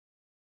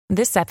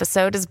This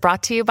episode is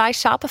brought to you by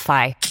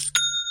Shopify.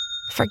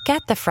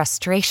 Forget the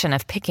frustration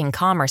of picking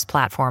commerce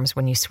platforms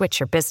when you switch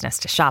your business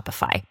to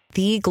Shopify,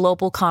 the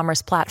global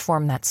commerce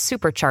platform that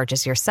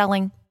supercharges your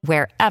selling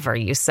wherever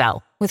you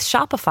sell. With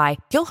Shopify,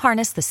 you'll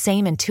harness the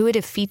same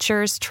intuitive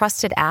features,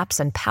 trusted apps,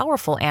 and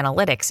powerful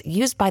analytics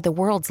used by the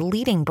world's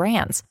leading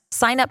brands.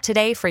 Sign up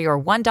today for your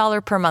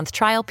 $1 per month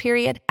trial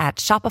period at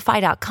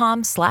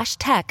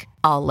shopify.com/tech,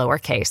 all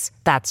lowercase.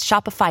 That's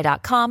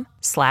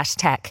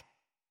shopify.com/tech.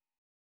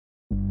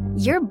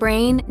 Your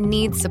brain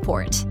needs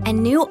support,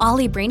 and new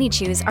Ollie Brainy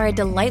Chews are a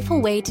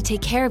delightful way to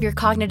take care of your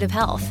cognitive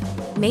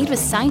health. Made with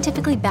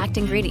scientifically backed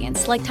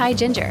ingredients like Thai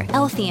ginger,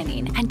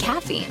 L-theanine, and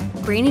caffeine,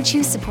 Brainy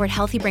Chews support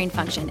healthy brain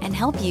function and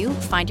help you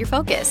find your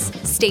focus,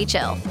 stay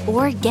chill,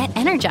 or get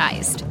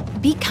energized.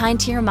 Be kind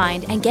to your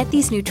mind and get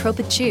these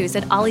nootropic chews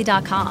at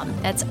ollie.com.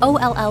 That's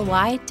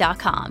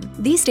OLLY.com.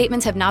 These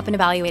statements have not been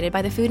evaluated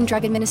by the Food and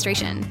Drug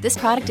Administration. This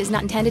product is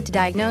not intended to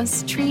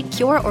diagnose, treat,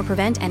 cure, or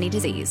prevent any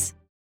disease.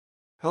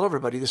 Hello,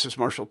 everybody. This is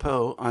Marshall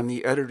Poe. I'm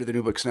the editor of the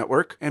New Books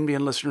Network.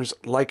 NBN listeners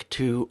like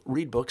to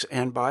read books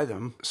and buy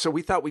them. So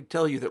we thought we'd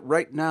tell you that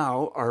right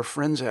now, our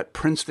friends at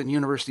Princeton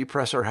University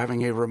Press are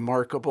having a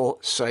remarkable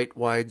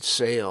site-wide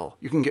sale.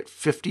 You can get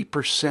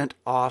 50%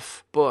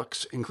 off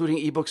books, including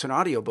ebooks and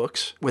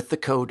audiobooks, with the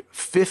code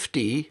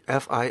 50,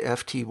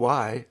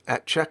 F-I-F-T-Y,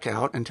 at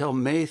checkout until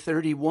May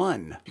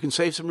 31. You can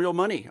save some real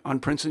money on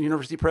Princeton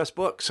University Press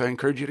books. I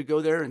encourage you to go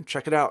there and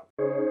check it out.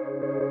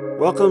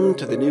 Welcome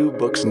to the New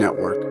Books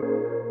Network.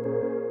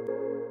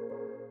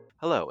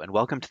 Hello, and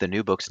welcome to the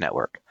New Books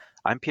Network.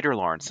 I'm Peter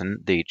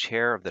Lawrenson, the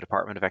chair of the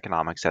Department of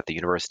Economics at the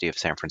University of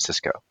San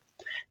Francisco.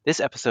 This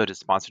episode is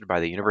sponsored by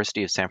the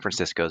University of San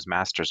Francisco's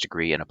master's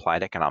degree in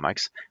applied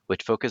economics,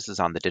 which focuses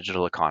on the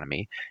digital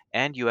economy,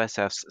 and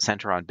USF's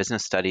Center on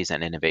Business Studies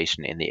and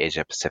Innovation in the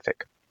Asia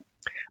Pacific.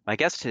 My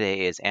guest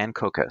today is Ann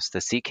Kokos,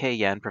 the C.K.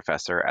 Yan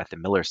Professor at the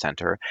Miller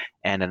Center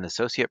and an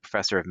Associate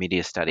Professor of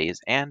Media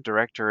Studies and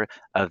Director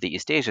of the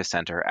East Asia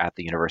Center at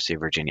the University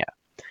of Virginia.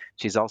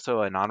 She's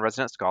also a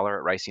non-resident scholar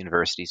at Rice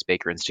University's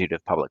Baker Institute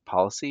of Public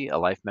Policy, a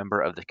life member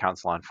of the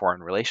Council on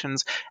Foreign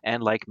Relations,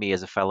 and like me,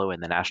 is a fellow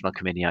in the National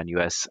Committee on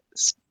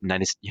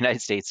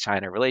United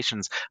States-China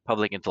Relations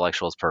Public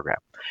Intellectuals Program.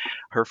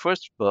 Her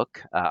first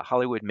book,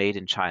 Hollywood Made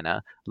in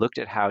China, looked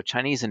at how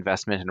Chinese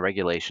investment and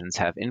regulations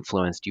have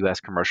influenced U.S.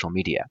 commercial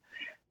media.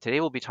 Today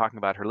we'll be talking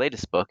about her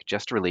latest book,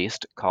 just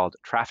released, called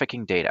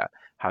Trafficking Data: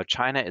 How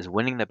China is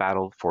Winning the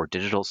Battle for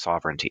Digital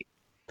Sovereignty.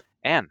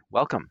 Ann,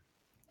 welcome.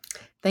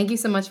 Thank you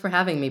so much for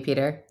having me,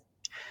 Peter.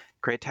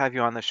 Great to have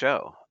you on the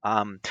show.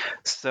 Unlike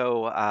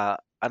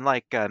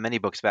many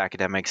books of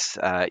academics,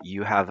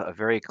 you have a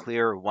very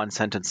clear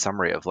one-sentence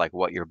summary of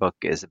what your book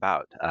is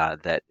about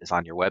that is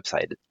on your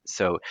website.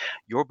 So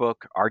your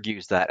book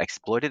argues that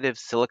exploitative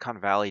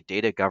Silicon Valley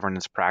data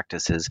governance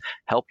practices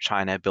help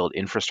China build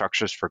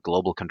infrastructures for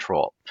global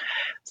control.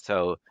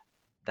 So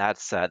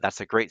that's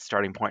a great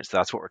starting point. So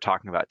that's what we're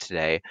talking about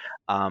today.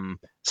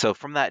 So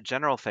from that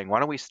general thing, why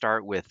don't we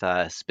start with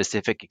a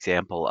specific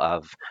example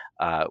of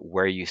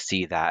where you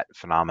see that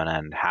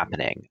phenomenon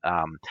happening?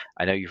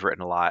 I know you've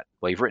written a lot.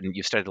 Well,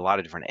 you've studied a lot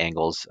of different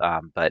angles,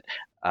 but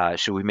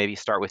should we maybe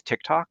start with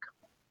TikTok?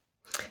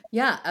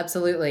 Yeah,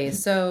 absolutely.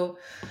 So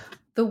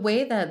the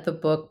way that the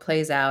book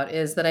plays out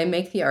is that I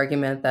make the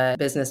argument that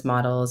business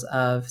models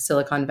of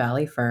Silicon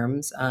Valley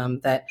firms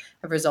that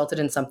have resulted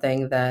in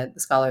something that the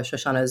scholar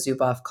Shoshana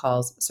Zuboff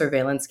calls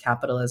surveillance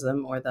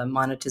capitalism, or the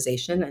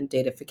monetization and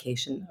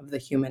datafication of the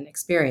human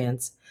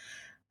experience,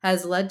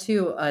 has led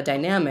to a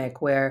dynamic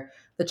where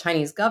the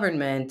Chinese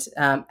government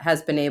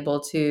has been able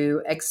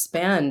to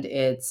expand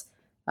its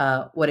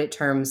what it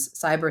terms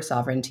cyber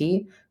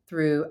sovereignty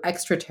through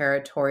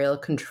extraterritorial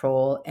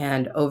control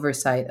and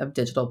oversight of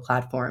digital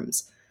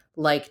platforms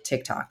like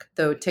TikTok.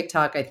 Though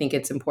TikTok, I think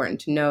it's important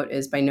to note,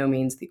 is by no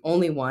means the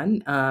only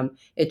one.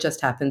 It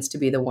just happens to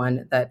be the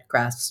one that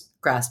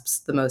grasps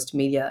the most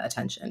media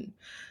attention.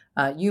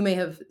 You may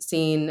have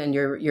seen, and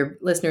your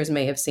listeners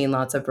may have seen,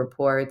 lots of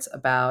reports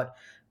about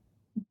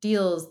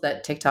deals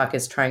that TikTok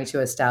is trying to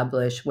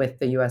establish with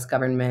the U.S.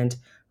 government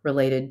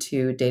related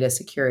to data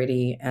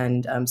security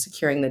and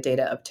securing the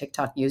data of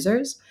TikTok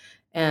users.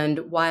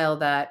 And while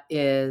that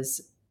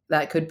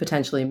could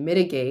potentially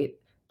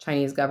mitigate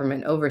Chinese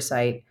government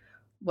oversight,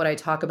 what I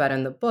talk about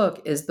in the book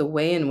is the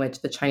way in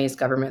which the Chinese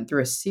government,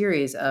 through a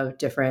series of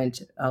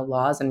different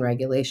laws and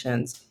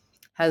regulations,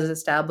 has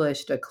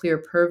established a clear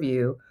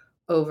purview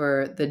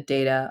over the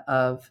data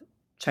of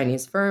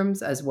Chinese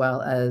firms, as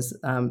well as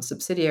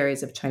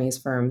subsidiaries of Chinese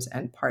firms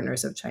and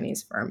partners of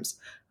Chinese firms,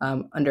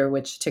 under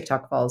which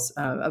TikTok falls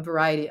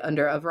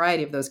under a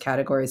variety of those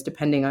categories,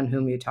 depending on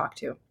whom you talk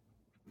to.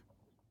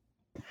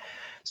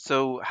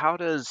 So how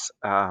does,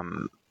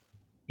 there's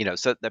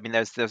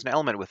an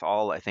element with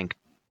all, I think,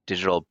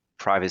 digital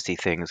privacy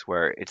things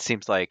where it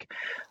seems like,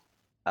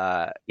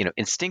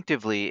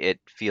 instinctively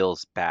it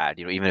feels bad,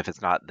 even if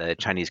it's not the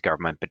Chinese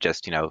government, but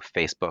just,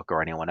 Facebook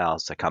or anyone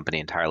else, a company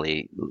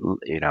entirely,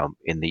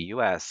 in the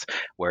US,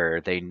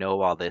 where they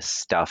know all this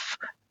stuff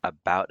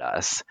about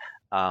us.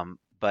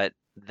 But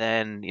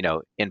then,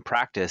 in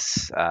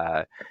practice,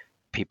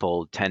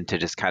 people tend to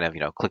just kind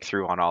of, click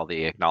through on all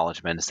the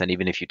acknowledgments. And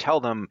even if you tell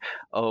them,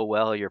 oh,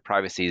 well, your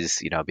privacy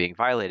is, being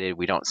violated,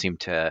 we don't seem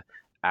to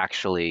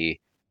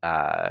actually,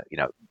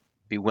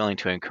 be willing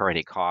to incur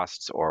any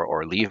costs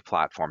or leave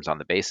platforms on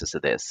the basis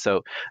of this.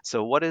 So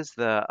what is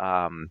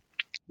the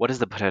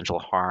potential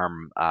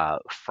harm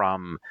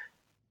from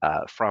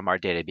our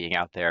data being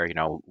out there?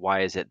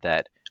 Why is it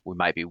that we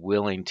might be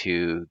willing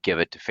to give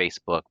it to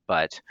Facebook,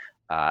 but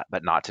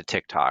not to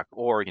TikTok?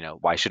 Or,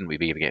 why shouldn't we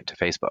be giving it to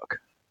Facebook?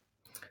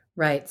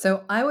 Right.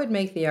 So I would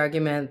make the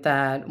argument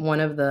that one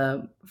of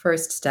the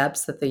first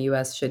steps that the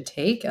US should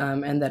take,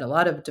 and that a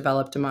lot of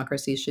developed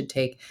democracies should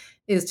take,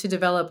 is to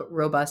develop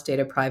robust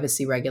data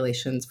privacy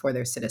regulations for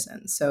their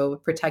citizens. So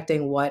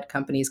protecting what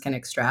companies can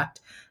extract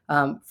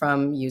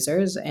from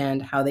users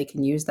and how they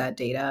can use that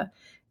data.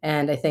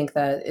 And I think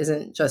that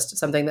isn't just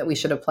something that we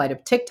should apply to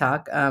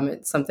TikTok.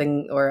 It's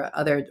something, or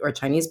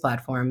Chinese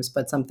platforms,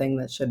 but something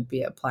that should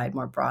be applied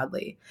more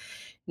broadly.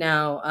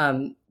 Now,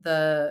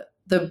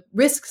 the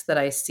risks that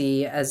I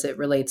see as it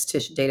relates to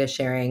data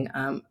sharing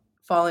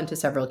fall into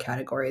several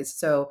categories.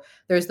 So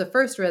there's the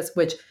first risk,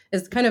 which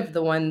is kind of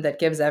the one that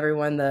gives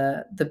everyone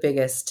the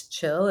biggest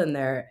chill in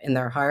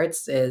their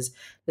hearts, is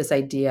this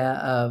idea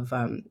of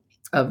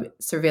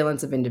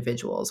surveillance of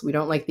individuals. We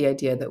don't like the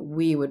idea that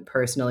we would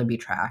personally be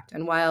tracked.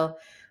 And while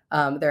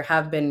there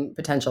have been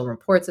potential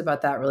reports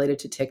about that related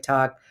to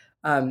TikTok,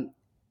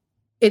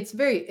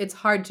 it's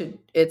hard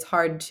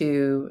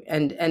to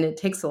and it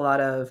takes a lot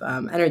of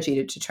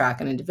energy to track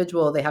an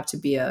individual. They have to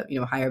be a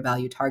higher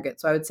value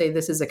target. So I would say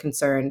this is a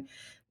concern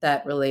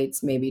that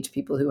relates maybe to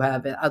people who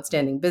have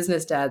outstanding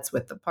business debts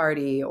with the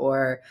party,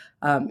 or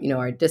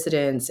are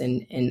dissidents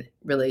in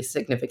really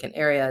significant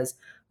areas.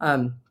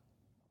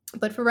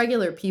 But for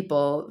regular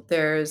people,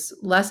 there's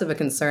less of a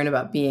concern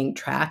about being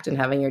tracked and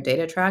having your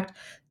data tracked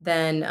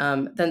than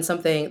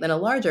a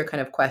larger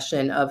kind of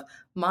question of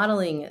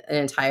modeling an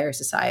entire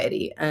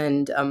society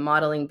and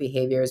modeling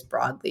behaviors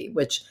broadly,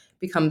 which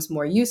becomes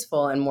more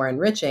useful and more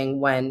enriching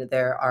when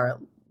there are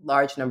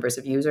large numbers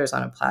of users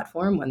on a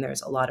platform, when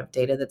there's a lot of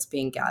data that's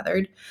being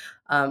gathered.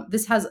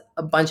 This has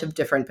a bunch of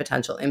different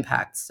potential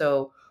impacts.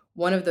 So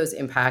one of those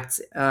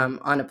impacts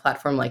on a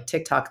platform like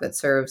TikTok that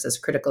serves as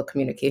critical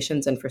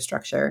communications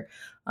infrastructure,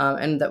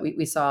 and that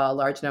we saw a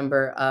large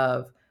number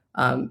of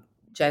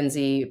Gen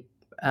Z,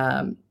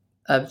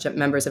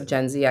 members of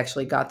Gen Z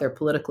actually got their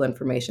political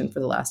information for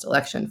the last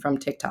election from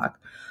TikTok.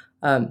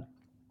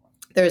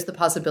 There's the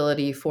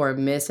possibility for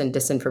mis and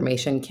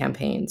disinformation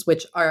campaigns,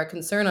 which are a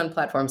concern on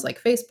platforms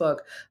like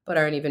Facebook, but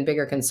are an even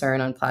bigger concern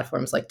on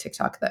platforms like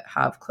TikTok that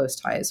have close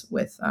ties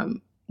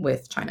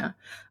with China,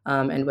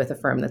 and with a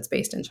firm that's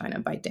based in China,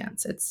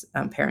 ByteDance, its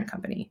parent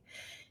company.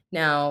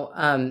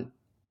 Now,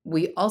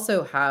 we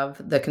also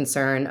have the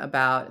concern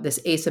about this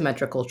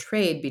asymmetrical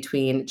trade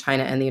between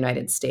China and the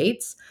United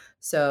States.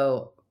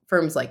 So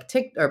platforms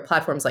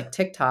like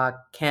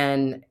TikTok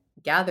can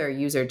gather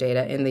user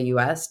data in the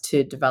US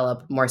to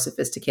develop more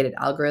sophisticated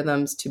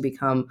algorithms to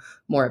become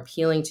more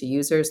appealing to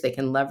users. They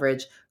can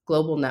leverage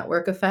global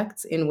network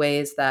effects in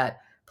ways that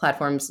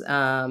platforms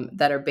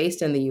that are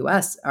based in the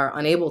US are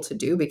unable to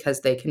do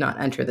because they cannot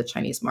enter the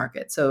Chinese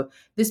market. So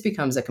this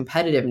becomes a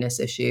competitiveness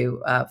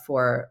issue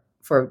for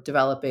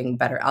developing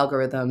better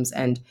algorithms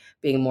and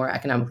being more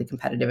economically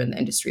competitive in the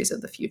industries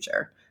of the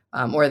future,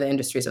 or the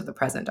industries of the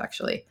present,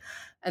 actually.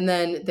 And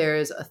then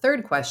there's a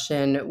third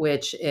question,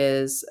 which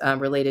is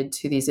related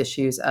to these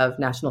issues of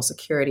national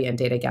security and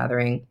data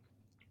gathering.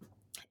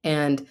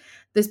 And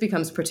this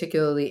becomes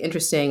particularly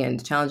interesting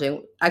and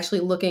challenging, actually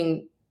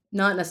looking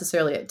not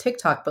necessarily at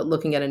TikTok, but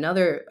looking at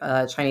another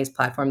Chinese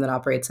platform that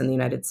operates in the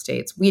United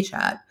States,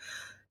 WeChat.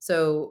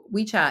 So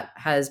WeChat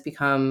has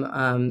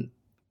become,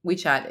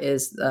 WeChat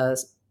is a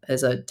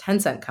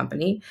Tencent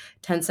company.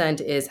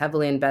 Tencent is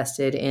heavily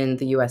invested in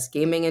the US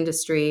gaming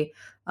industry.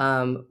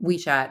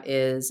 WeChat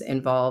is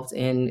involved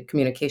in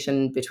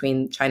communication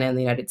between China and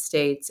the United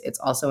States. It's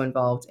also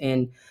involved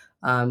in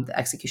the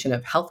execution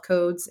of health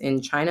codes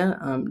in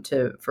China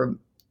for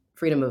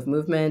freedom of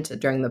movement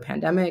during the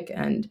pandemic,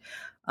 and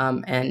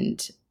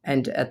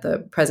at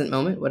the present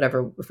moment,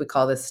 whatever, if we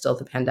call this still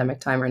the pandemic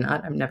time or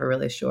not, I'm never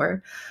really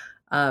sure.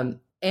 And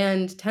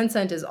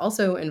Tencent is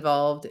also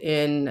involved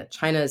in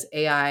China's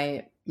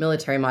AI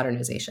military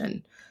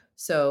modernization.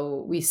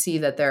 So we see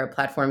that there are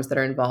platforms that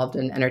are involved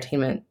in the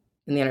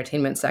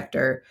entertainment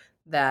sector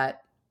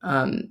that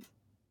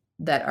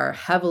are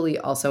heavily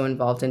also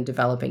involved in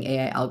developing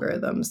AI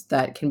algorithms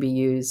that can be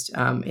used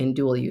in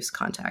dual use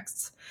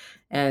contexts.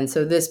 And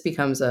so this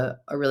becomes a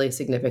really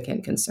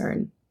significant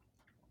concern.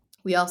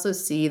 We also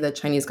see the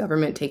Chinese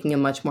government taking a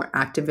much more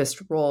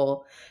activist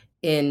role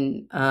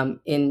in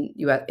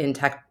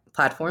tech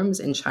platforms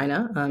in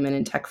China, and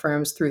in tech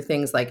firms through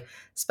things like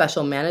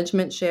special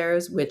management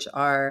shares, which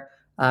are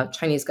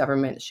Chinese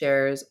government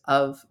shares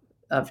of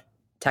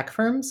tech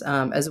firms,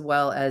 as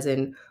well as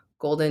in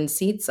golden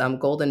seats,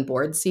 golden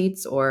board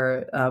seats,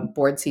 or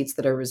board seats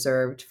that are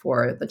reserved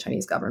for the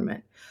Chinese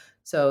government.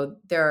 So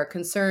there are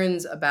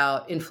concerns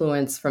about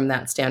influence from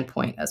that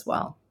standpoint as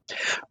well.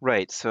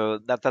 Right. So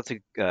that's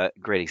a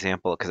great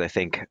example because I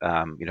think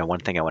one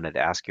thing I wanted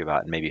to ask you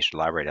about, and maybe you should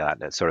elaborate on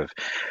that, is sort of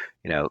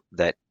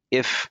that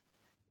if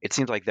it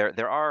seems like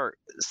there are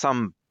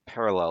some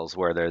parallels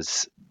where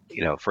there's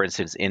for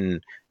instance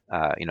in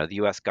the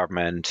U.S.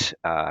 government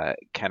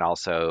can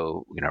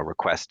also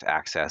request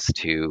access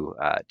to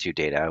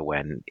data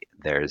when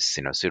there's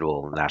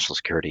suitable national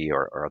security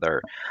or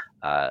other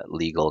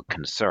legal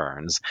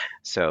concerns.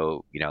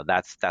 So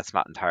that's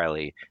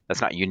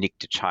not unique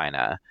to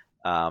China,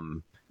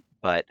 um,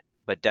 but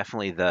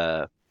definitely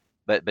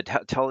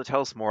tell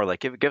us more, like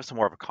give us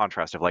more of a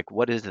contrast of like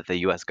what is it the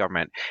U.S.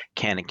 government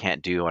can and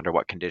can't do under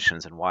what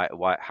conditions, and why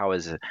how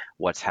is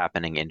what's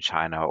happening in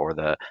China or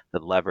the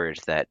leverage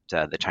that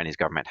the Chinese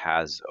government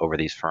has over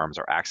these firms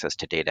or access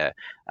to data,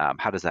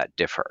 how does that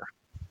differ?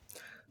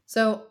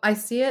 So I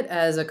see it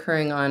as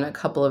occurring on a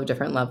couple of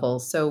different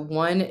levels. So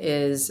one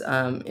is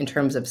in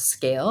terms of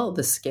scale,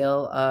 the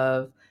scale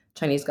of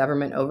Chinese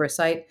government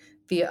oversight.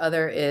 The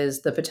other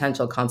is the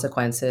potential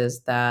consequences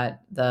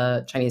that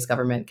the Chinese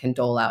government can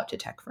dole out to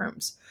tech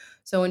firms.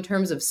 So in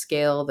terms of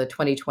scale, the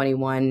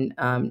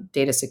 2021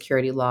 data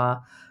security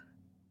law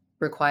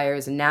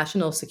requires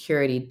national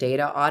security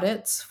data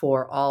audits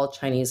for all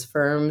Chinese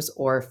firms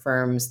or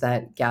firms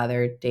that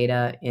gather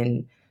data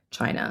in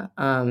China.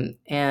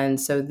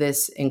 And so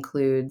this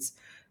includes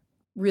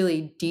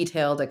really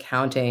detailed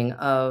accounting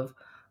of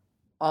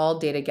all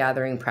data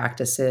gathering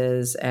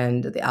practices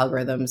and the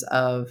algorithms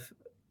of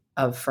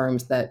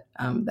firms that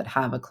that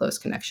have a close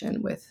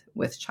connection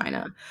with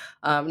China.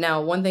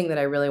 Now, one thing that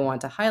I really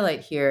want to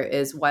highlight here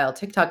is while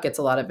TikTok gets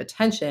a lot of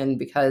attention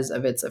because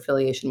of its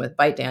affiliation with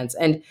ByteDance,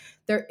 and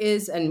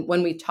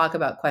when we talk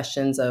about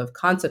questions of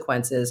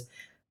consequences,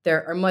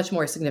 there are much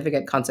more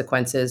significant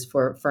consequences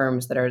for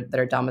firms that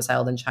are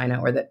domiciled in China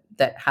or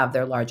that have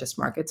their largest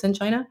markets in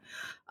China.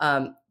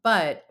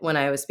 But when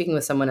I was speaking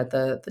with someone at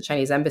the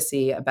Chinese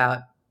embassy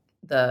about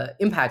the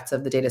impacts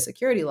of the data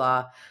security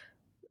law,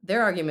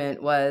 their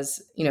argument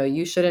was,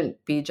 you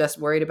shouldn't be just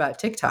worried about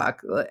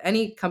TikTok.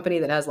 Any company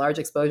that has large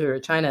exposure to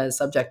China is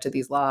subject to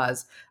these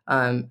laws,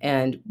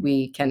 and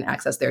we can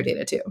access their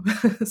data too.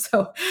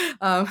 So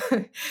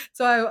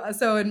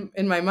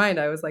in my mind,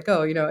 I was like,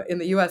 oh, in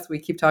the U.S. we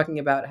keep talking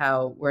about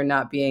how we're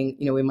not being,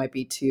 we may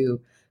be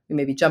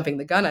jumping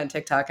the gun on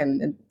TikTok.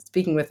 And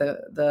speaking with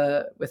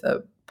a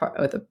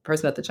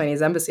person at the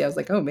Chinese embassy, I was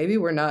like, oh, maybe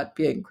we're not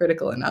being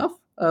critical enough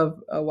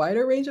of a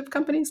wider range of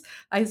companies.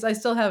 I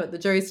still have it. The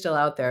jury's still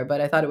out there,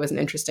 but I thought it was an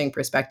interesting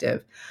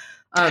perspective.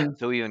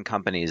 So even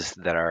companies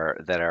that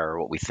are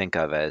what we think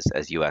of as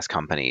U.S.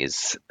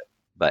 companies,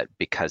 but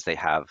because they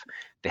have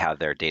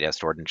their data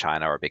stored in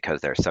China or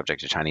because they're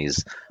subject to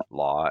Chinese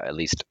law, at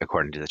least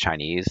according to the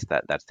Chinese,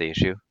 that's the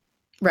issue?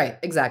 Right,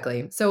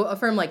 exactly. So a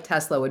firm like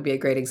Tesla would be a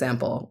great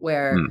example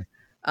where,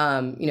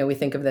 we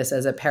think of this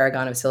as a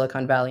paragon of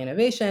Silicon Valley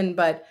innovation,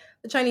 but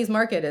the Chinese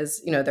market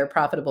is, their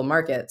profitable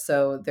market.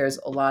 So there's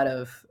a lot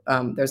of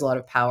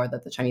power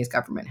that the Chinese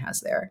government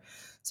has there.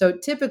 So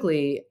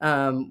typically,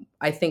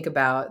 I think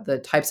about the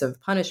types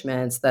of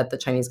punishments that the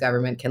Chinese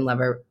government can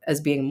lever as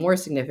being more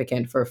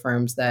significant for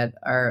firms that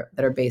are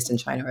based in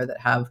China or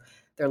that have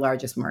their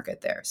largest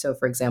market there. So,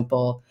 for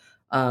example,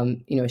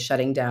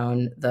 shutting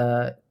down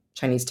the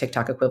Chinese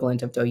TikTok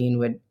equivalent of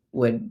Douyin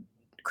would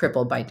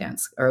cripple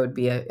ByteDance, or it would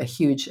be a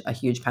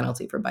huge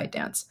penalty for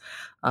ByteDance,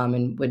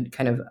 and would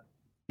kind of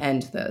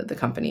end the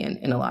company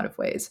in a lot of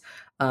ways.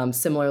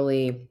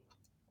 Similarly,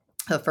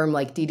 a firm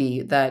like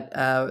Didi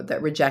that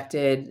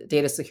rejected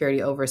data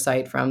security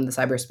oversight from the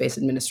Cyberspace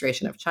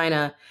Administration of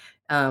China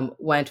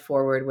went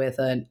forward with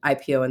an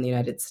IPO in the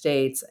United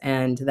States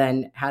and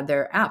then had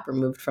their app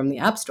removed from the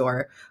App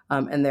Store,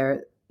 and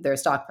their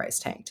stock price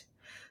tanked.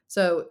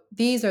 So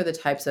these are the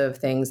types of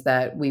things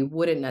that we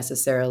wouldn't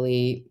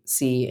necessarily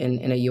see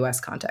in a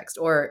U.S. context.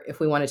 Or if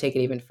we want to take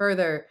it even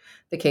further,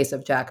 the case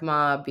of Jack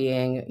Ma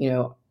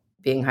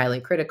being highly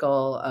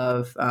critical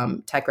of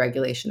tech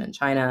regulation in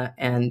China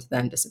and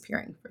then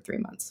disappearing for 3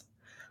 months.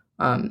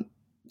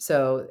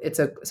 So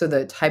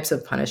the types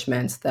of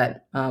punishments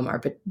that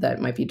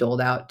might be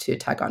doled out to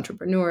tech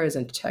entrepreneurs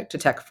and to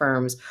tech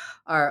firms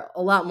are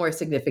a lot more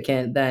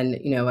significant than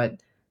a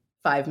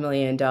 $5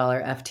 million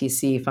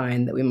FTC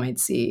fine that we might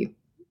see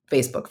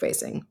Facebook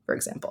facing, for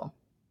example.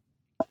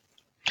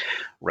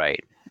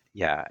 Right.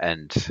 Yeah.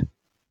 And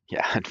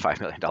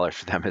 $5 million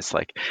for them is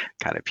like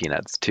kind of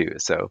peanuts too.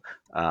 So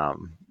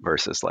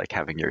versus like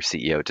having your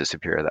CEO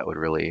disappear, that would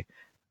really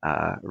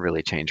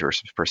change your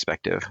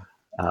perspective.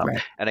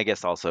 Right. And I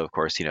guess also, of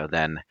course,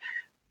 then,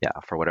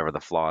 for whatever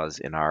the flaws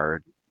in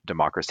our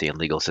democracy and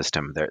legal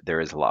system, there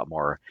is a lot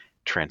more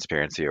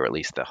transparency, or at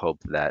least the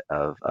hope that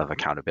of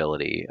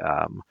accountability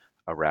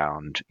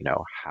around,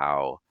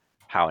 how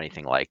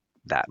anything like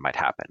that might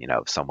happen.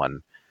 If someone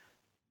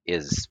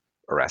is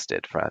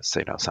arrested for,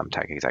 some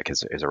tech exec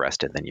is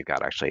arrested, then you've got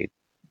to actually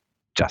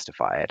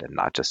justify it and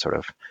not just sort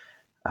of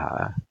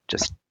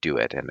just do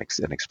it and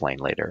explain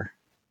later.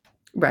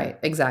 Right.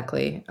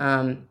 Exactly.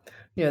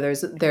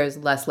 There's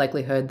less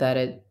likelihood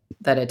that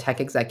a tech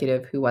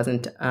executive who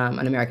wasn't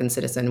an American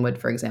citizen would,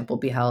 for example,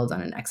 be held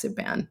on an exit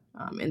ban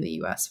in the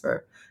U.S.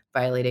 for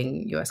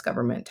violating U.S.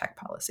 government tech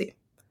policy.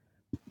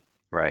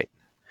 Right.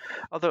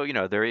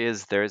 Although, there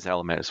is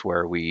elements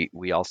where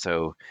we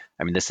also,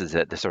 I mean, this is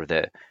the sort of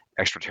the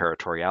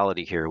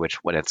extraterritoriality here, which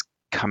when it's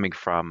coming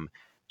from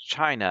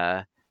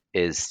China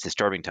is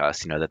disturbing to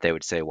us, that they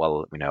would say,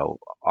 well,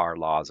 our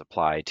laws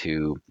apply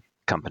to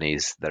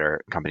companies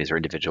or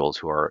individuals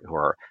who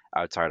are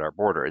outside our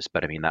borders.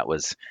 But I mean, that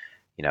was,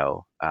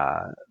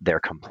 their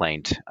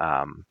complaint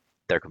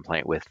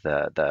with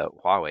the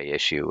Huawei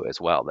issue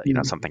as well,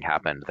 that, something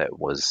happened that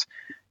was,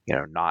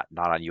 not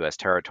on U.S.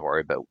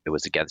 territory, but it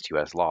was against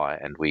U.S. law,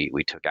 and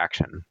we took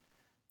action.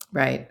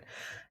 Right.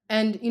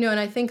 And, and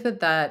I think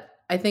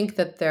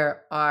that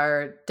there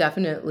are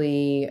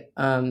definitely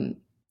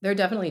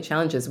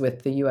challenges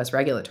with the U.S.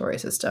 regulatory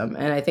system.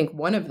 And I think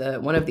one of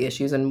the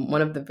issues and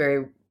one of the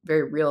very,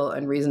 very real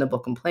and reasonable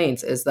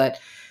complaints is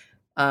that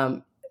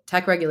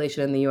tech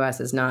regulation in the U.S.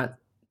 is not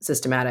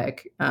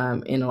systematic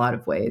in a lot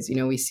of ways.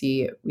 We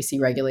see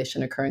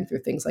regulation occurring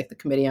through things like the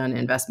Committee on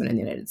Investment in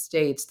the United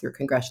States, through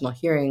congressional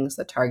hearings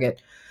that target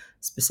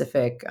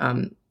specific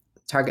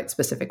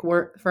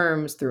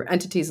firms, through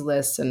entities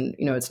lists, and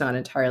it's not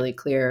entirely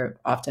clear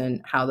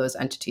often how those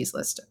entities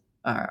lists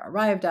are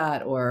arrived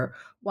at or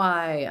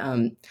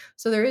why.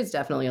 So there is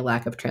definitely a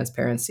lack of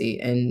transparency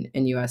in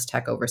U.S.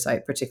 tech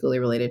oversight, particularly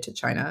related to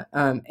China.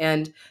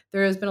 And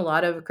there has been a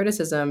lot of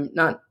criticism,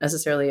 not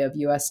necessarily of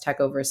U.S.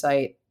 tech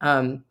oversight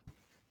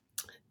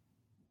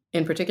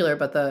in particular,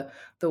 but the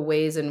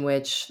ways in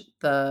which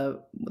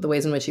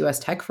U.S.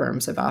 tech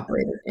firms have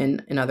operated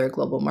in other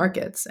global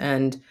markets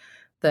and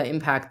the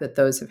impact that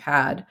those have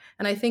had.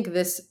 And I think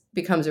this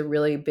becomes a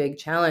really big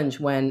challenge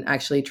when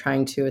actually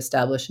trying to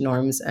establish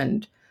norms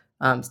and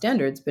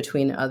standards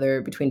between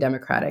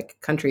democratic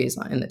countries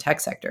in the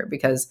tech sector,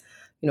 because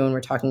when we're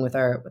talking with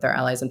our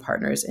allies and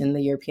partners in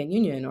the European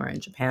Union or in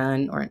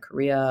Japan or in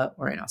Korea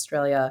or in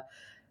Australia,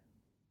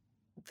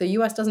 the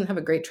U.S. doesn't have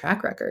a great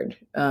track record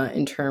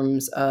in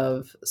terms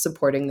of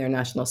supporting their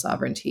national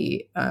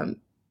sovereignty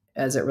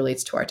as it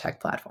relates to our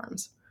tech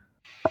platforms.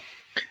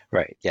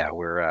 Right. Yeah,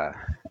 we're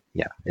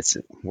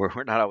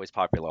not always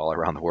popular all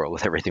around the world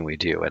with everything we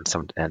do,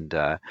 and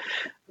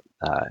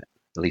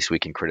at least we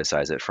can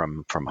criticize it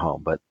from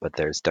home, but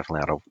there's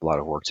definitely a lot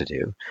of work to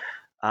do.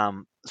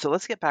 So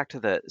let's get back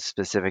to the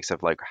specifics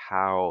of like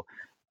how,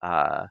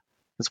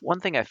 there's one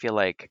thing I feel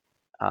like,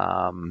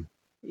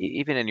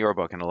 even in your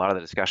book and a lot of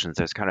the discussions,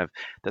 there's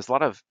a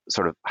lot of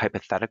sort of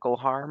hypothetical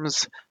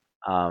harms,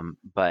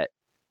 but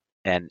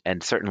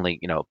certainly,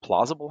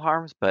 plausible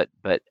harms, but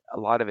a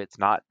lot of it's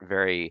not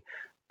very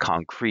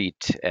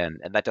concrete, and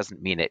that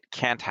doesn't mean it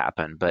can't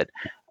happen. But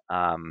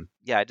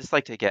I'd just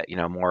like to get,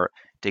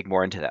 dig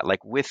more into that.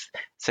 Like with,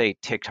 say,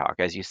 TikTok,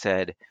 as you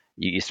said,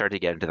 you started to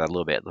get into that a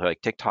little bit.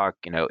 Like TikTok,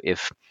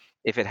 if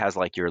it has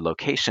like your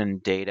location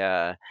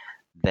data,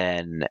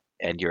 then,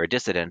 and you're a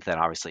dissident, then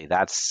obviously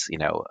that's,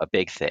 a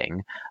big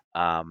thing.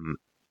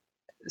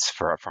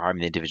 For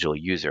harming the individual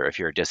user. If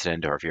you're a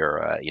dissident, or if you're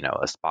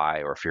a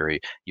spy, or if you're a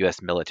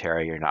U.S.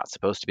 military, you're not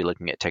supposed to be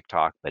looking at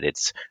TikTok, but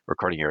it's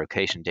recording your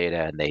location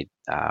data, and they,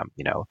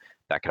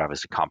 that could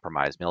obviously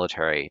compromise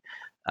military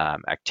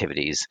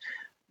activities.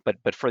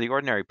 But for the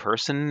ordinary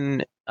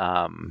person,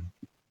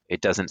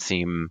 it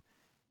seems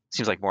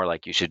like more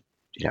like you should,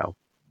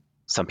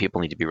 some people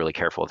need to be really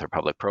careful with their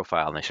public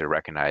profile, and they should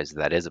recognize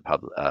that is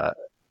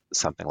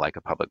something like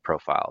a public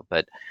profile.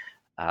 But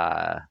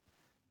tell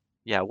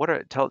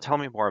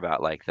me more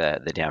about like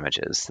the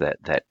damages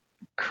that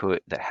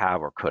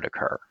have or could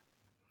occur.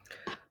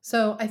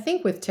 So I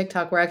think with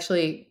TikTok, we're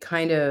actually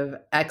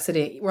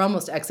we're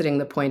almost exiting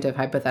the point of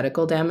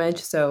hypothetical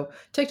damage. So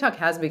TikTok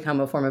has become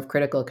a form of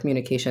critical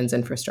communications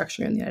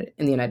infrastructure in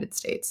the United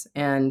States.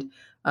 And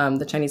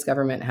the Chinese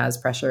government has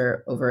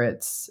pressure over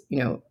its,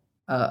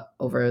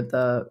 over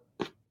the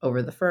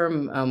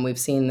firm. We've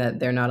seen that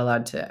they're not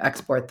allowed to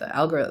export the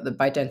algorithm. The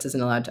ByteDance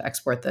isn't allowed to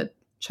export the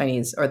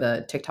Chinese or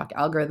the TikTok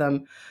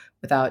algorithm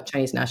without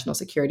Chinese national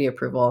security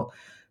approval.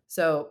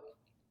 So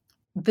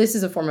this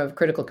is a form of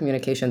critical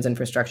communications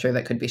infrastructure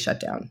that could be shut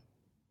down.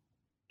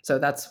 So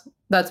that's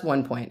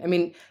one point. I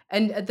mean,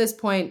 and at this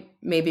point,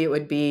 maybe it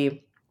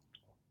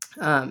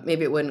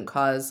wouldn't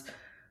cause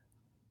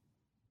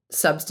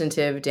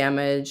substantive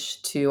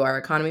damage to our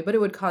economy, but it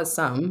would cause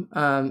some.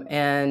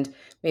 And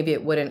maybe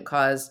it wouldn't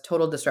cause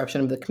total disruption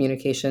of the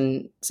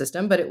communication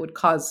system, but it would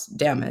cause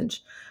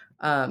damage.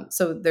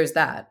 So there's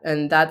that,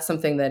 and that's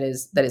something that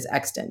is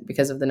extant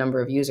because of the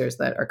number of users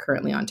that are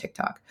currently on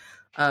TikTok.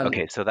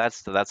 Okay, so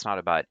that's not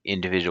about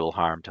individual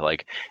harm to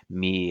like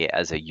me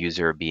as a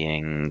user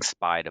being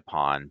spied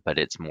upon, but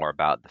it's more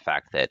about the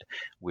fact that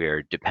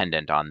we're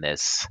dependent on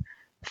this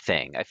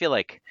thing. I feel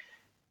like,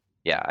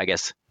 I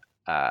guess,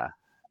 I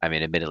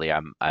mean, admittedly,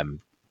 I'm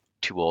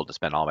too old to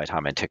spend all my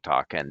time on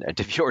TikTok and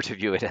to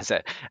view it as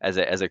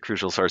a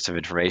crucial source of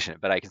information.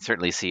 But I can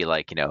certainly see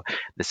like,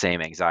 the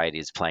same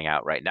anxieties playing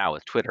out right now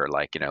with Twitter.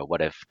 Like,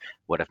 what if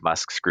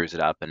Musk screws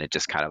it up and it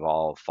just kind of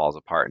all falls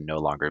apart and no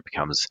longer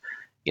becomes,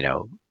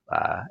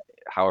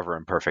 however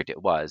imperfect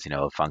it was,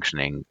 a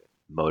functioning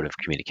mode of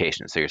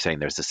communication. So you're saying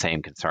there's the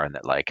same concern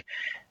that like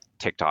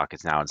TikTok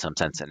is now in some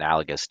sense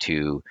analogous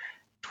to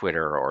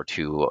Twitter or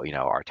to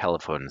our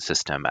telephone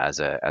system as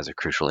a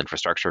crucial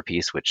infrastructure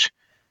piece, which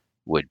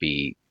it'd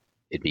be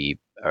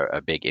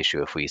a big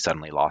issue if we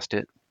suddenly lost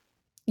it.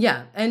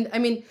 Yeah. And I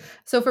mean,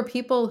 so for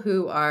people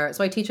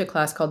so I teach a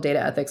class called Data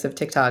Ethics of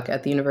TikTok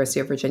at the University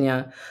of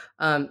Virginia.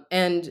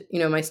 And,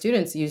 my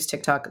students use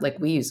TikTok like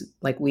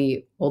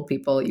we old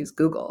people use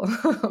Google,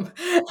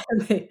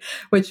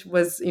 which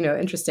was,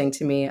 interesting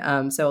to me.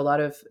 So a lot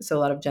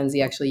of Gen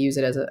Z actually use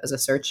it as a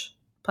search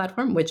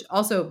platform, which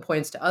also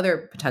points to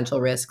other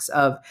potential risks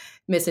of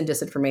mis and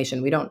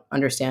disinformation. We don't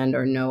understand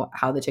or know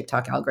how the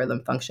TikTok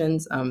algorithm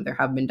functions. There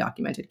have been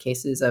documented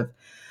cases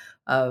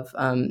of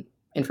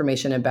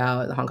information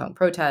about the Hong Kong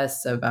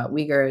protests, about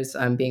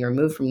Uyghurs being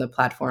removed from the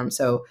platform.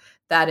 So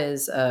that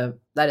is a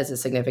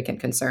significant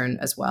concern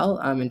as well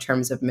in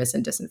terms of mis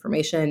and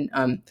disinformation.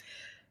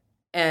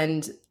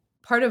 And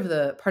part of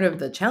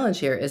the challenge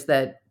here is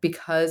that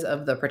because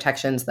of the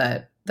protections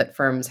that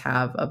firms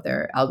have of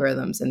their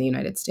algorithms in the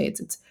United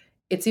States,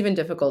 it's even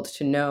difficult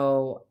to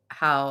know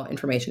how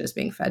information is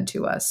being fed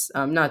to us,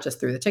 not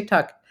just through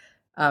TikTok,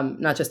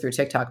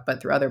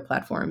 but through other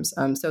platforms.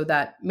 So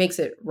that makes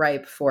it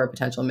ripe for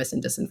potential mis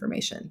and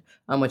disinformation,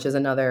 which is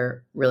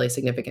another really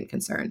significant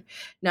concern.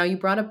 Now, you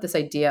brought up this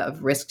idea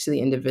of risk to the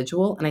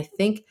individual, and I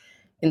think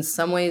in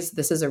some ways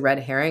this is a red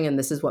herring, and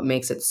this is what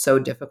makes it so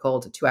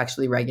difficult to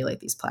actually regulate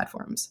these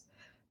platforms,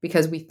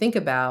 because we think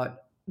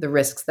about the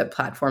risks that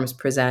platforms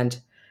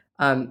present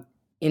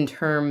in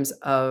terms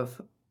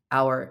of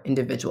our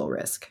individual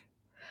risk.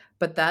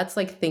 But that's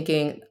like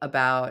thinking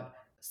about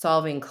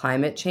solving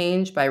climate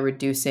change by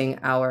reducing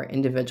our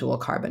individual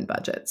carbon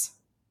budgets.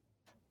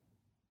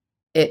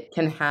 It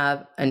can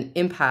have an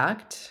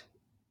impact,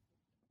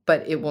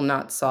 but it will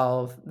not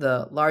solve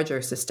the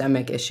larger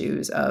systemic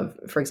issues of,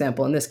 for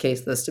example, in this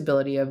case, the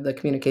stability of the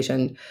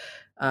communication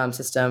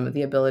system,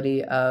 the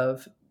ability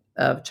of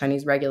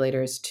Chinese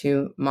regulators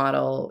to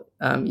model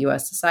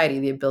U.S. society,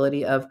 the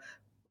ability of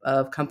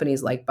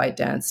companies like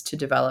ByteDance to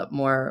develop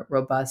more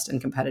robust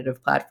and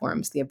competitive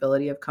platforms, the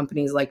ability of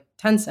companies like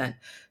Tencent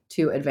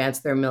to advance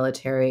their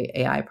military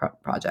AI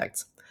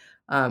projects.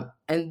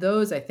 And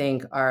those, I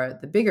think, are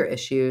the bigger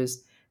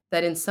issues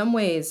that in some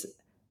ways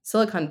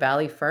Silicon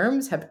Valley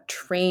firms have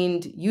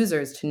trained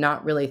users to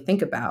not really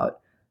think about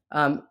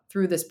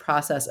through this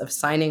process of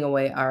signing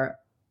away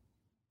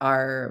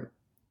our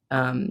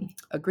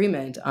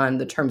agreement on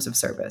the terms of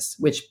service,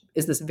 which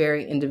is this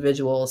very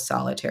individual,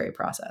 solitary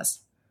process.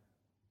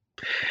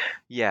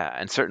 Yeah,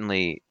 and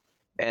certainly,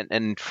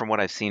 and from what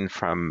I've seen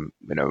from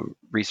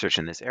research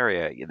in this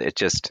area, it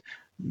just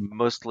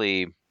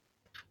mostly,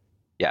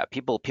 yeah,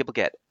 people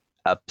get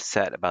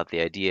upset about the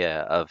idea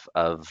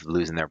of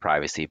losing their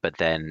privacy, but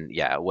then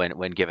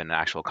when given an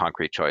actual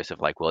concrete choice of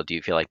like, well, do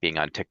you feel like being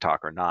on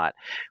TikTok or not,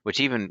 which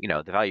even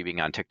the value of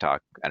being on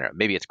TikTok, I don't know,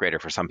 maybe it's greater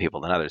for some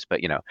people than others,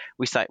 but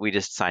we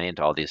just sign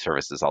into all these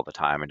services all the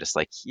time and just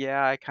like,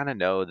 yeah, I kind of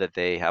know that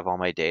they have all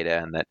my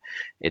data and that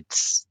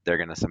they're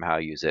going to somehow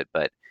use it,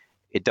 but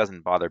it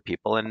doesn't bother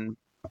people. And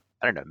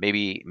I don't know,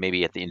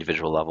 maybe at the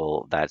individual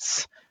level that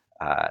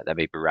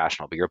may be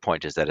rational, but your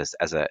point is that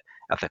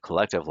at the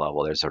collective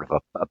level, there's sort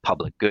of a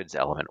public goods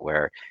element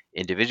where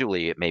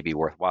individually it may be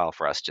worthwhile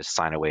for us to just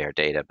sign away our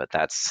data, but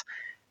that's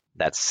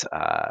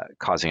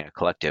causing a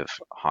collective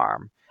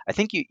harm. I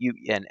think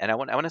and I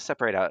want to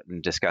separate out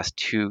and discuss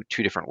two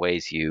different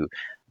ways you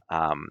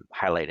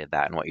highlighted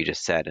that in what you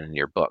just said in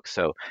your book.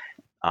 So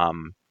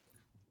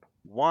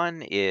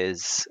one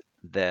is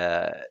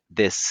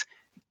this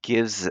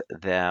gives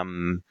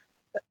them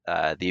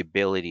the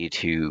ability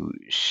to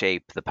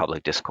shape the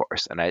public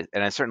discourse, and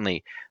I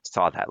certainly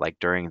saw that, like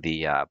during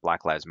the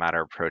Black Lives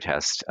Matter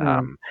protest.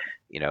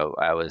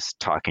 I was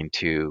talking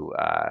to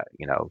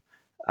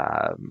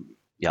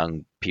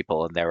young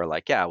people, and they were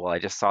like, "Yeah, well, I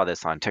just saw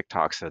this on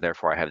TikTok, so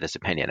therefore I have this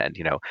opinion." And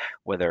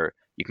whether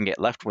you can get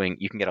a left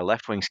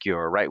wing skew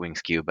or a right wing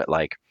skew, but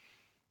like,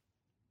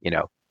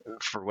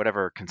 for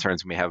whatever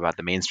concerns we may have about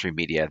the mainstream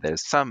media,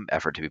 there's some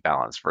effort to be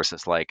balanced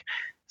versus like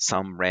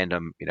some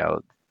random,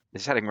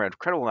 just having an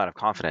incredible amount of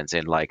confidence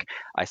in like,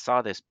 I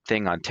saw this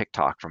thing on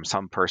TikTok from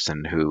some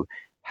person who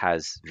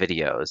has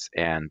videos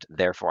and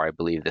therefore I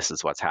believe this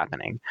is what's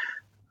happening,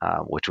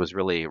 which was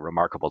really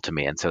remarkable to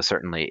me. And so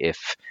certainly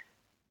if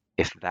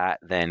that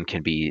then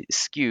can be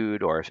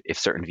skewed, or if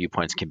certain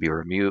viewpoints can be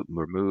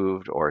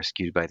removed or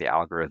skewed by the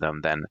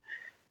algorithm, then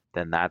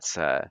that's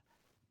a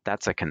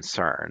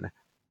concern.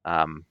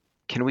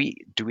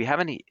 Do we have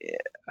any,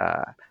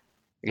 I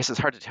guess it's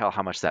hard to tell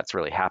how much that's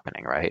really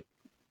happening, right?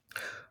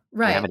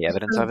 Right. Do you have any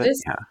evidence of it?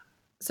 Yeah.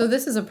 So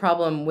this is a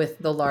problem with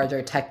the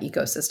larger tech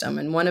ecosystem,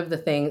 and one of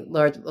the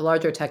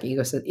larger tech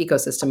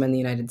ecosystem in the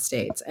United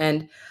States.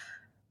 And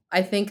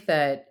I think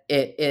that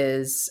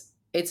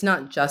it's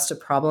not just a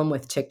problem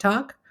with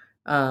TikTok.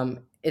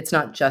 It's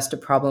not just a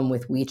problem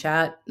with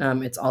WeChat.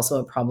 It's also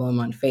a problem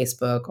on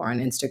Facebook or on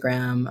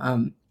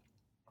Instagram.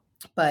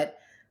 But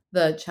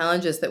the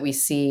challenges that we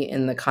see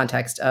in the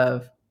context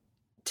of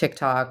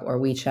TikTok or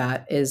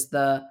WeChat is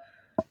the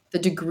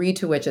degree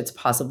to which it's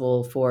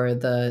possible for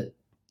the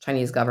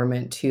Chinese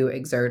government to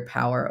exert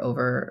power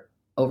over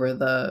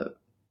the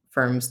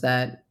firms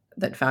that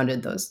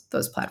founded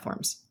those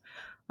platforms.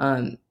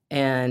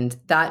 And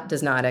that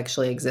does not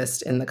actually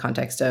exist in the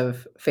context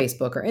of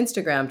Facebook or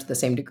Instagram to the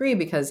same degree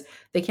because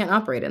they can't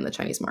operate in the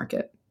Chinese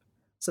market.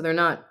 So they're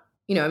not,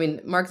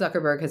 Mark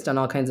Zuckerberg has done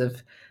all kinds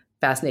of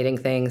fascinating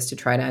things to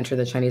try to enter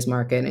the Chinese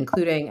market,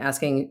 including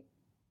asking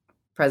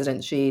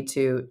President Xi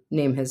to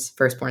name his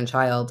firstborn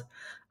child.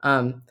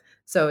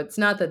 So it's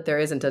not that there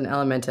isn't an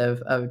element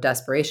of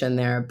desperation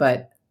there,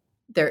 but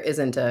there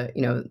isn't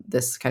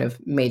this kind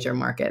of major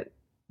market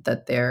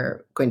that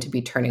they're going to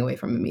be turning away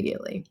from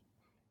immediately.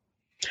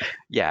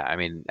 Yeah, I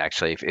mean,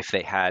 actually, if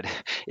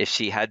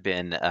she had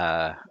been,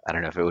 I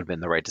don't know if it would have been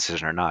the right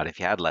decision or not. If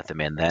he had let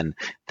them in, then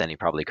he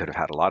probably could have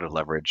had a lot of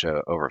leverage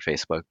over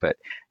Facebook. But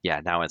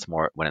yeah, now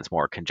when it's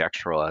more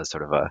conjectural as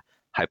sort of a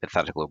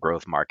hypothetical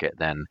growth market,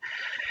 then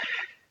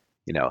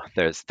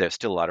there's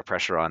still a lot of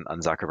pressure on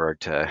Zuckerberg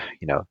to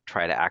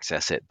try to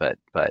access it, but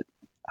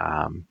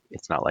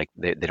it's not like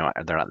they're not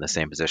in the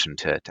same position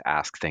to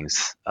ask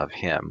things of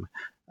him.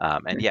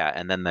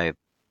 And then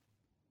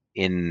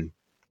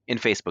in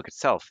Facebook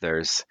itself,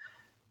 there's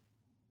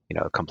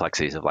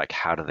complexities of like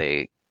how do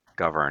they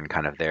govern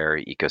kind of their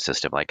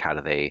ecosystem, like how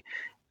do they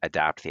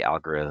adapt the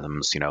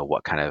algorithms,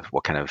 what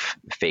kind of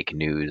fake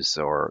news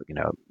or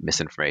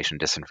misinformation,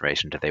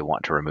 disinformation do they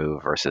want to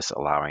remove versus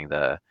allowing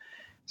the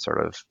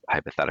sort of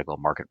hypothetical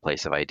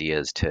marketplace of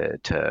ideas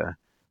to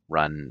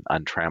run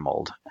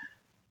untrammeled.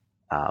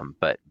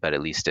 But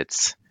at least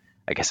it's,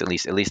 I guess at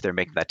least they're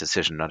making that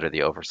decision under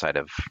the oversight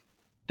of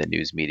the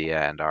news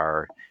media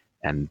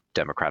and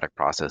democratic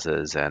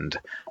processes and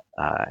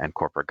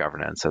corporate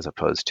governance as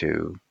opposed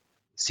to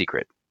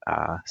secret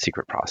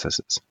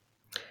processes.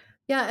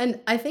 Yeah, and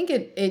I think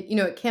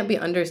it can't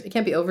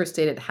be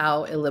overstated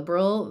how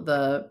illiberal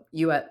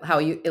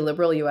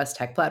illiberal U.S.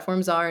 tech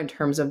platforms are in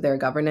terms of their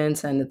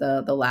governance and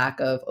the lack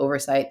of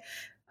oversight.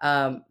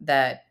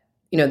 That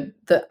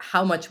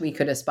how much we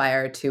could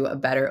aspire to a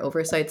better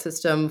oversight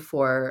system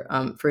for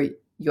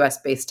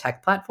U.S. based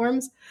tech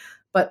platforms,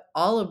 but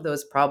all of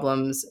those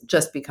problems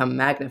just become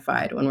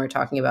magnified when we're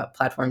talking about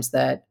platforms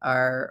that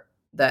are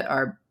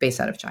based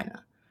out of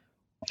China.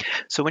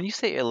 So when you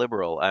say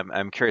illiberal,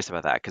 I'm curious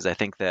about that because I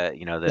think that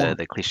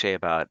the cliche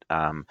about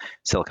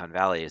Silicon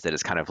Valley is that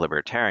it's kind of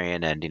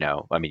libertarian, and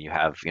you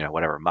have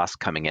whatever Musk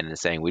coming in and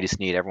saying we just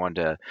need everyone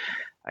to,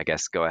 I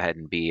guess, go ahead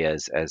and be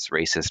as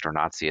racist or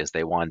Nazi as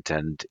they want,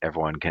 and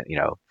everyone can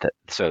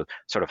so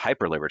sort of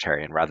hyper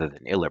libertarian rather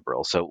than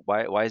illiberal. So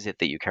why is it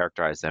that you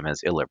characterize them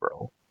as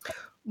illiberal?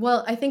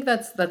 Well, I think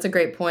that's a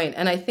great point,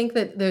 and I think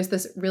that there's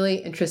this really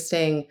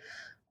interesting.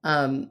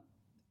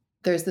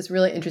 There's this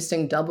really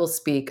interesting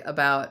doublespeak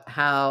about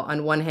how,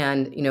 on one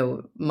hand,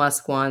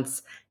 Musk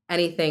wants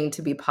anything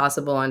to be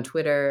possible on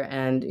Twitter,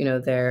 and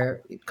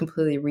they're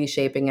completely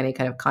reshaping any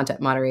kind of content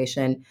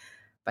moderation.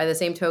 By the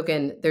same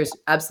token, there's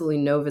absolutely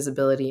no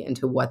visibility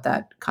into what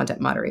that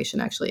content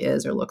moderation actually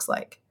is or looks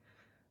like.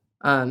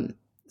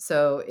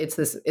 So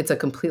it's a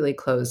completely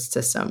closed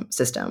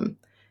system,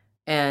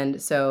 and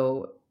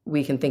so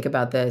we can think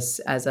about this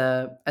as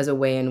a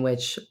way in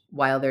which,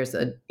 while there's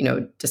a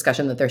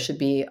discussion that there should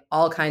be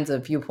all kinds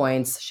of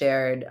viewpoints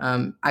shared,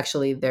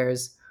 actually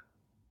there's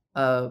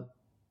a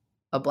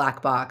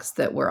black box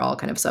that we're all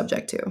kind of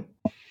subject to.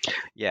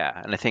 Yeah,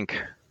 and I think,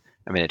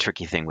 a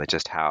tricky thing with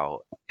just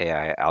how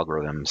AI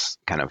algorithms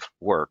kind of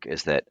work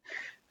is that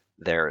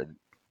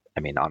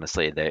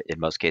honestly, in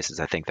most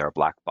cases, I think they're a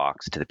black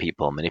box to the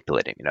people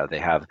manipulating. They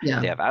have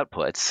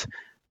outputs,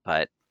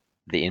 but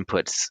the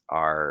inputs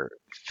are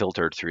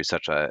filtered through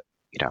such a,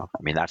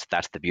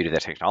 that's the beauty of the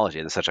technology.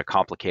 There's such a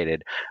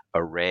complicated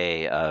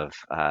array of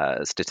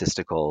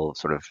statistical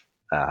sort of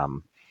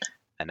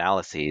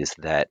analyses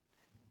that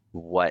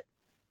what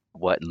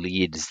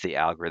leads the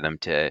algorithm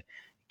to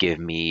give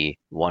me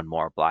one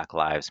more Black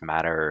Lives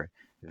Matter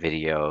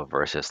video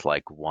versus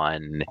like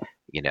one,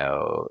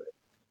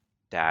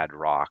 dad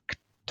rock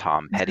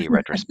Tom Petty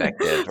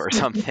retrospective or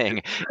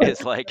something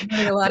is like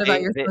a lot about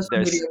your social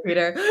media,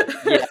 Peter.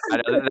 Yeah,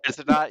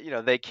 there's not,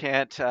 they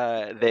can't.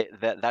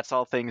 That's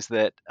all things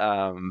that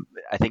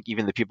I think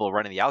even the people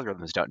running the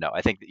algorithms don't know.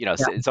 I think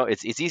so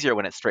it's easier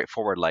when it's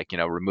straightforward, like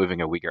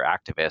removing a Uyghur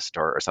activist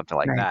or something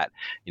like that.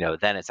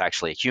 Then it's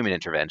actually a human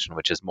intervention,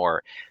 which is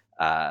more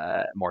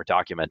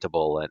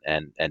documentable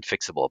and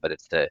fixable. But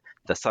it's the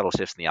subtle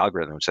shifts in the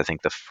algorithm, which I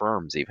think the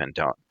firms even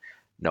don't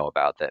know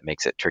about, that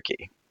makes it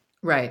tricky.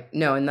 Right.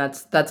 No, and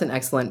that's an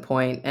excellent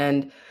point.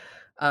 And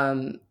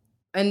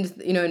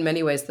in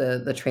many ways,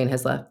 the train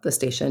has left the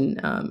station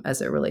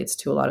as it relates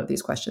to a lot of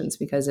these questions,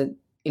 because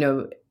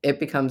it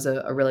becomes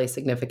a really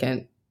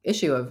significant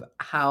issue of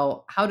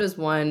how does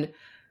one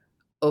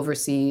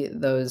oversee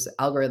those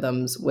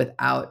algorithms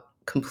without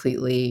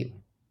completely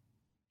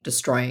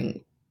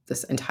destroying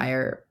this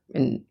entire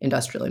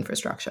industrial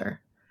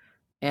infrastructure.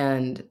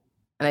 And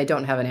I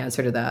don't have an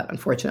answer to that,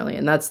 unfortunately.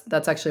 And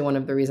that's actually one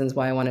of the reasons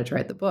why I wanted to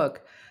write the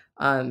book,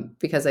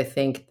 because I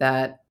think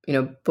that,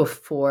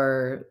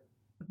 before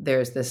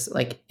there's this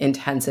like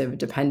intensive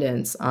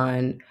dependence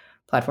on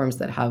platforms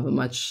that have a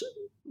much,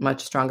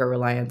 much stronger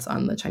reliance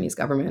on the Chinese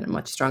government and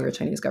much stronger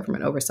Chinese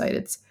government oversight,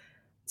 it's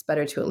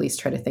better to at least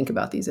try to think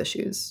about these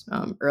issues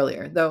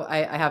earlier. Though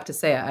I have to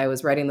say, I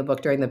was writing the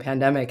book during the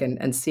pandemic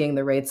and seeing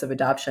the rates of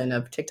adoption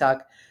of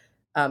TikTok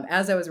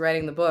as I was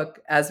writing the book,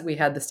 as we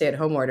had the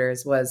stay-at-home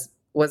orders, was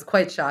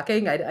quite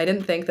shocking. I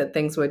didn't think that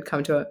things would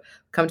come to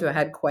a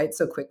head quite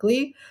so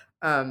quickly,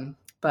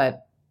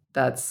 but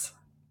that's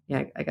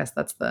I guess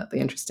that's the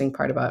interesting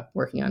part about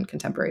working on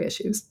contemporary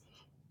issues.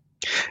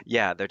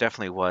 Yeah, there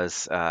definitely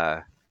was.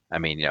 That's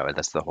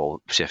the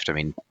whole shift.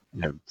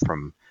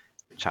 From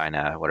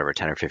China, whatever,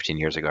 10 or 15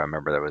 years ago, I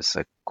remember there was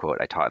a quote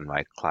I taught in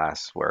my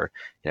class where,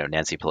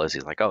 Nancy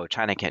Pelosi's like, oh,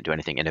 China can't do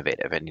anything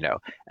innovative.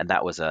 And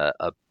that was a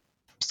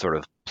sort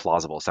of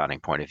plausible sounding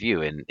point of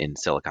view in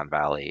Silicon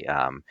Valley,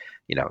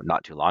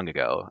 not too long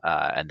ago.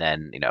 And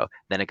then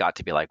it got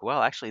to be like,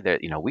 well, actually,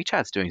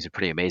 WeChat's doing some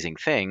pretty amazing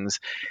things.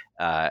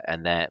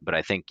 But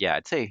I think,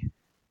 I'd say it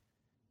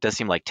does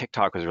seem like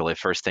TikTok was really the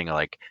first thing,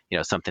 like,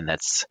 something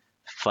that's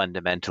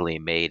fundamentally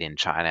made in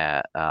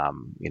China,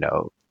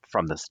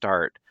 from the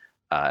start,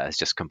 has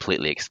just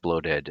completely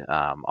exploded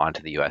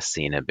onto the U.S.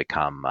 scene and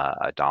become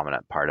a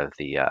dominant part of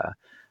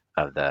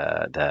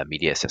the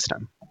media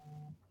system.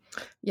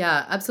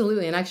 Yeah,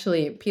 absolutely. And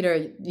actually,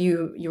 Peter,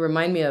 you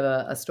remind me of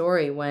a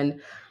story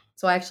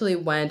so I actually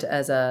went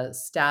as a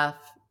staff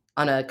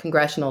on a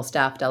congressional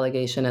staff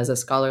delegation as a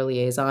scholar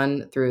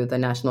liaison through the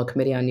National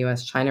Committee on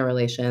U.S.-China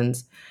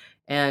Relations.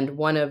 And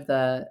one of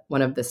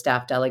the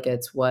staff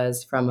delegates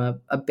was from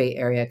a Bay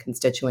Area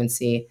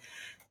constituency.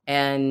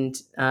 And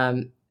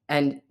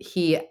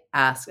he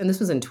asked, and this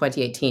was in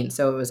 2018,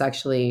 so it was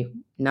actually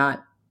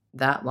not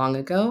that long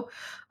ago.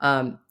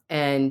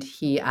 And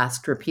he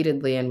asked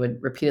repeatedly and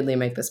would repeatedly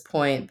make this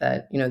point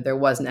that, there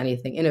wasn't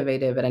anything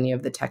innovative at any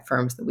of the tech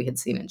firms that we had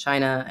seen in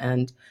China,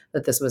 and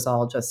that this was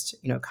all just,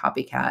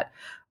 copycat.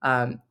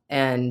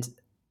 And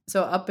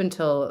so up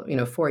until,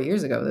 4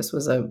 years ago, this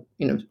was a,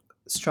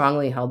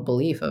 strongly held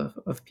belief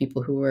of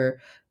people who were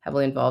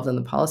heavily involved in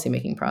the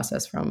policymaking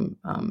process from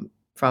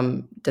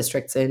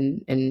districts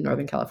in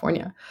Northern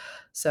California.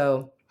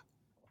 So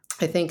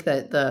I think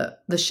that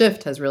the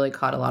shift has really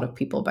caught a lot of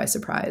people by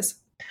surprise.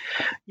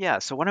 Yeah,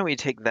 so why don't we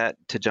take that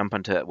to jump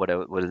onto what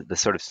the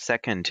sort of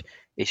second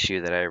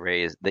issue that I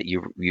raised, that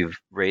you've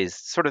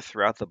raised sort of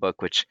throughout the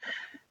book, which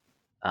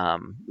let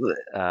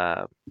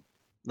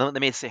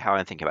me say how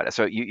I'm thinking about it.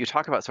 So you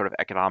talk about sort of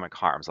economic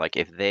harms, like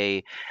if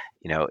they,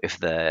 if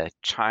the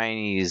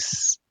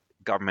Chinese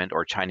government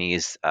or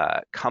Chinese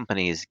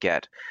companies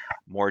get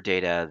more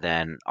data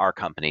than our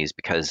companies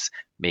because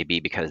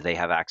they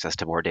have access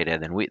to more data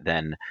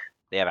than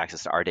they have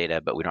access to our data,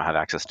 but we don't have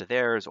access to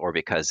theirs, or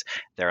because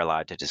they're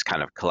allowed to just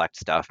kind of collect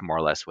stuff more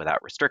or less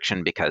without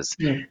restriction because,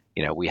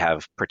 we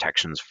have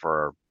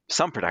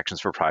some protections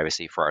for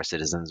privacy for our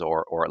citizens,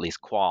 or at least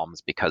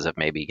qualms because of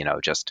maybe,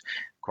 just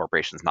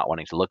corporations not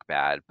wanting to look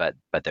bad, but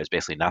there's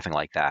basically nothing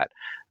like that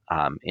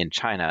in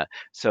China.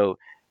 So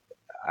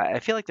I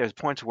feel like there's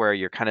points where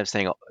you're kind of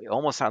saying it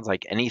almost sounds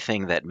like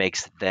anything that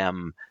makes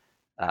them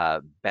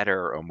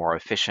better or more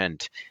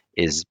efficient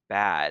is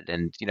bad.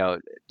 And,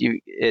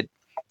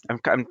 I'm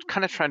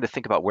kind of trying to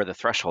think about where the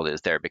threshold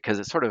is there, because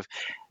it's sort of,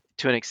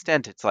 to an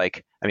extent, it's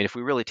like, if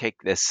we really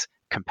take this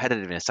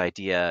competitiveness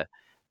idea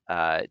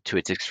to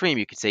its extreme,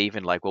 you could say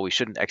even like, well, we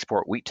shouldn't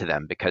export wheat to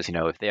them because,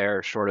 if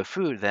they're short of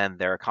food, then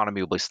their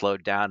economy will be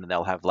slowed down and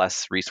they'll have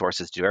less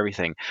resources to do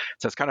everything.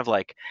 So it's kind of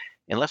like,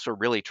 unless we're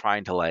really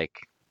trying to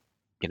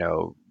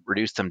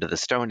reduce them to the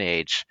Stone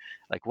Age,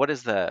 like what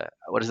is the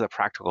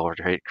practical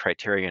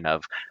criterion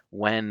of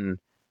when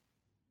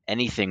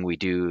anything we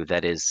do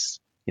that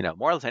is,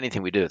 more or less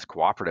anything we do that's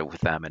cooperative with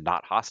them and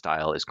not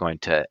hostile is going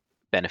to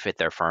benefit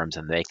their firms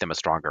and make them a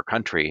stronger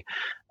country,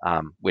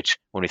 which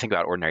when we think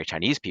about ordinary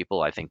Chinese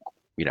people, I think,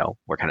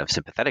 we're kind of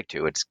sympathetic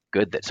to. It's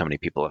good that so many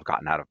people have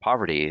gotten out of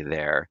poverty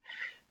there,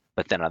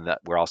 but then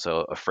we're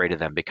also afraid of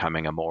them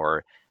becoming a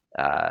more,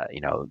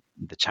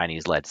 the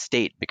Chinese-led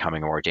state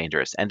becoming a more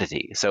dangerous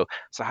entity. So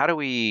how do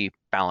we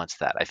balance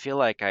that? I feel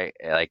like I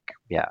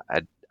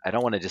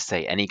don't want to just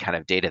say any kind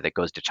of data that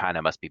goes to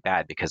China must be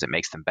bad because it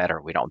makes them better.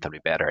 We don't want them to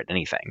be better at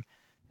anything,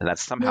 and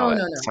that's somehow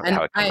No.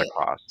 somehow it comes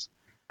across.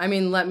 Let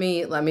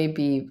me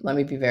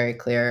be very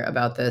clear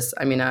about this.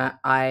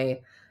 I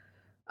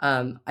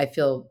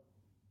feel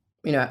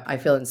I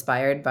feel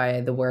inspired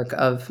by the work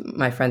of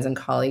my friends and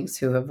colleagues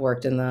who have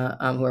worked who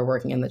are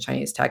working in the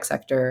Chinese tech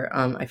sector.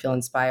 I feel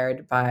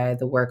inspired by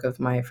the work of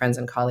my friends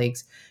and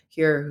colleagues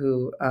here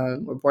who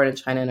were born in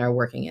China and are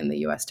working in the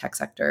U.S. tech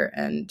sector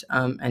and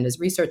as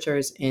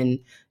researchers in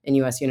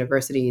U.S.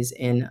 universities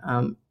in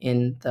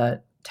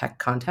the tech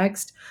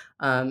context.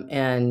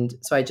 And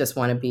so I just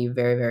want to be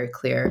very, very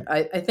clear.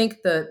 I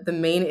think the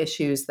main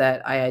issues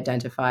that I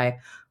identify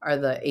are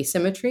the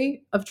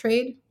asymmetry of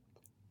trade.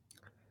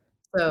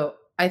 So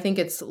I think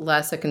it's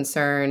less a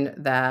concern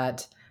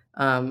that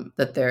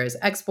that there is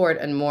export,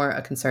 and more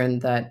a concern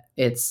that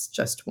it's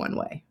just one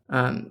way.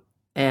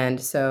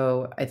 And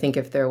so I think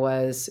if there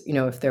was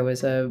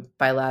a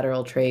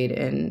bilateral trade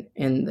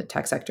in the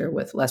tech sector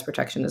with less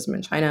protectionism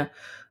in China,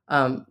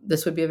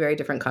 this would be a very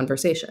different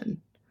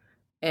conversation.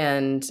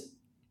 And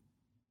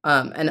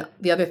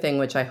the other thing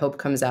which I hope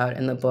comes out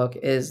in the book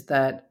is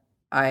that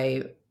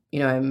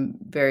I'm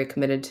very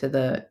committed to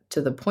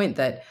the point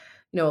that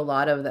a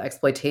lot of the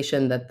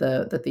exploitation that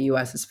the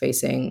U.S. is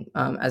facing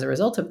as a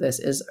result of this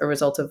is a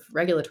result of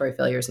regulatory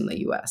failures in the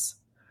U.S.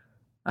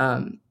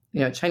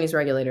 Chinese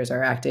regulators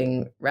are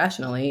acting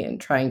rationally and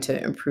trying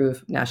to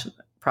improve national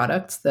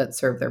products that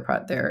serve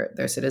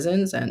their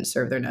citizens and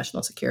serve their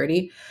national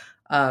security.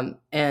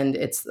 And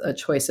it's a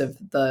choice of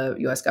the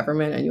U.S.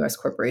 government and U.S.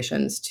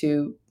 corporations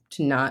to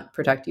not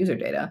protect user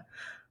data.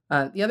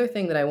 The other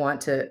thing that I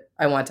want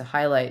to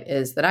highlight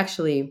is that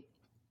actually,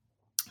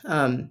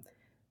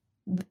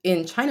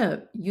 in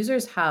China,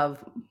 users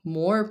have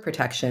more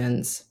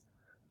protections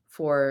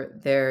for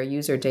their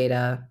user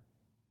data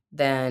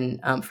than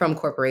from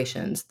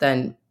corporations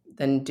than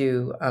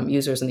do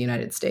users in the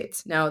United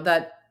States. Now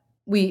that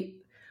we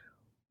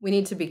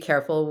need to be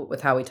careful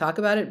with how we talk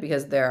about it,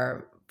 because there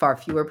are far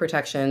fewer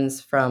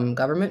protections from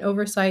government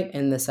oversight,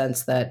 in the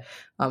sense that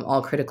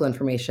all critical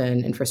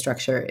information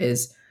infrastructure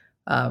is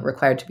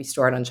required to be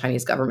stored on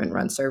Chinese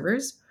government-run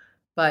servers.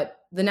 But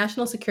the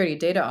National Security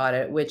Data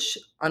Audit, which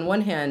on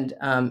one hand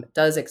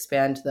does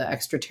expand the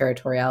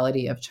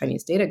extraterritoriality of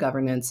Chinese data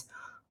governance,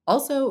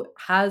 also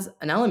has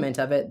an element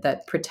of it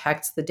that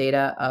protects the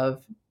data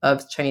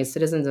of Chinese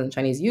citizens and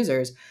Chinese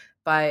users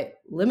by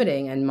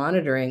limiting and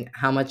monitoring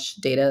how much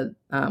data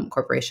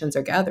corporations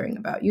are gathering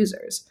about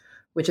users,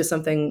 which is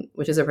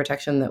a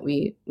protection that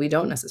we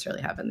don't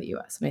necessarily have in the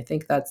U.S. And I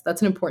think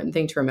that's an important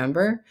thing to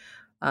remember,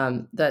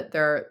 that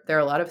there are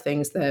a lot of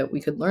things that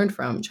we could learn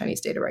from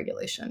Chinese data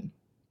regulation.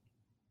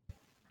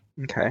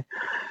 Okay.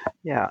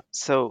 Yeah.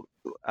 So,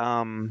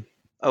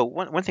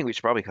 one thing we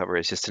should probably cover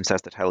is, just since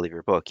that's the title of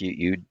your book,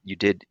 you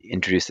did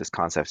introduce this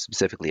concept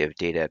specifically of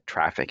data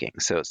trafficking.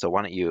 So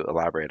why don't you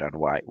elaborate on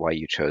why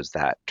you chose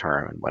that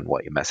term and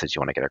what message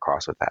you want to get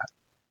across with that?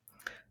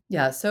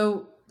 Yeah.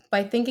 So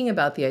by thinking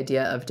about the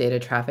idea of data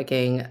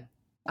trafficking,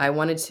 I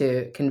wanted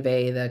to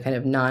convey the kind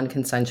of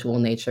non-consensual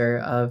nature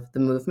of the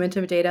movement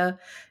of data,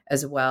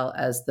 as well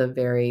as the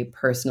very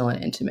personal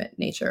and intimate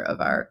nature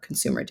of our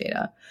consumer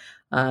data.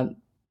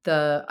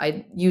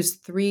 I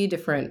used 3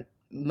 different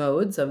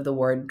modes of the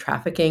word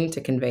trafficking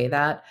to convey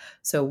that.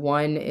 So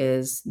one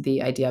is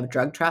the idea of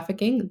drug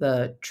trafficking,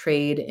 the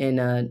trade in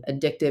an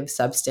addictive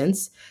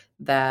substance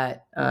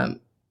that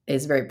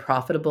is very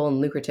profitable and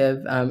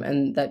lucrative,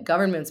 and that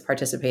governments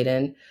participate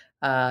in,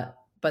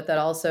 but that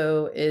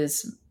also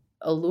is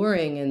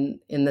alluring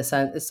in the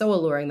sense, it's so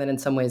alluring that in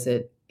some ways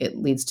it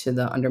leads to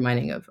the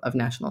undermining of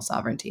national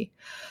sovereignty.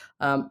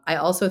 I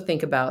also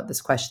think about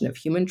this question of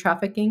human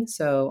trafficking,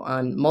 so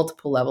on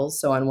multiple levels.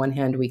 So on one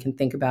hand, we can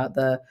think about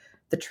the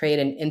trade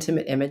in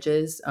intimate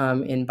images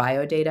in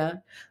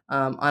biodata.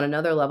 On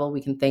another level,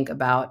 we can think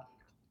about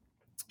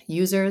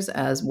users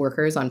as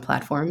workers on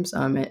platforms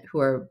who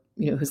are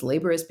whose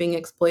labor is being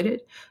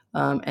exploited,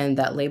 and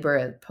that labor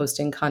at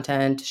posting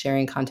content,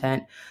 sharing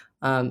content,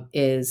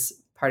 is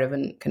part of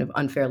a kind of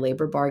unfair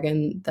labor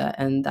bargain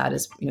that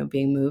is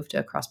being moved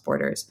across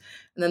borders.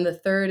 And then the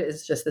third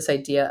is just this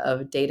idea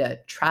of data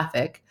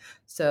traffic.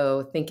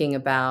 So thinking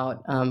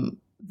about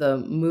the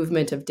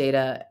movement of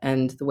data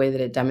and the way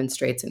that it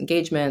demonstrates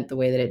engagement, the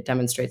way that it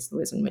demonstrates the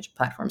ways in which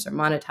platforms are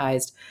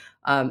monetized,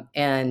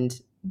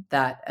 and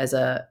that as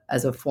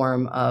a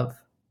form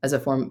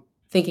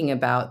thinking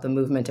about the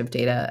movement of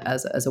data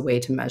as a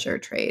way to measure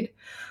trade.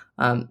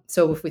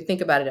 So if we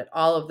think about it at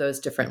all of those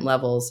different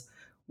levels,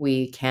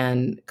 we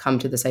can come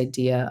to this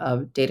idea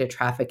of data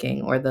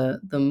trafficking, or the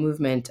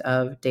movement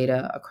of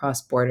data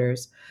across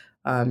borders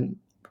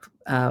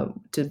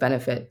to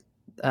benefit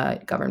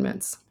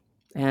governments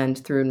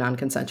and through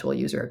non-consensual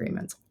user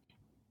agreements.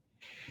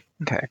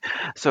 Okay,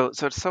 so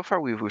far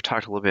we've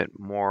talked a little bit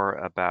more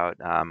about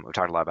we've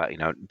talked a lot about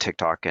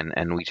TikTok and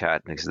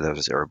WeChat, because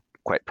those are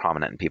quite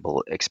prominent and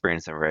people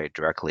experience them very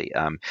directly.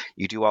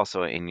 You do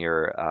also in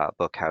your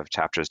book have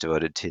chapters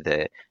devoted to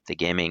the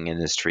gaming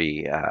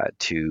industry,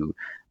 to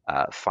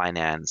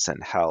finance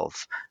and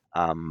health.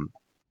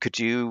 Could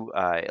you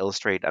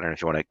illustrate, I don't know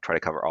if you want to try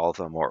to cover all of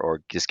them,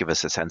 or just give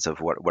us a sense of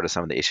what are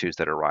some of the issues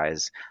that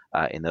arise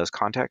in those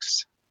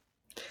contexts?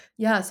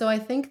 Yeah, so I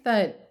think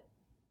that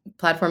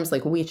platforms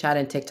like WeChat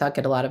and TikTok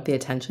get a lot of the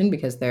attention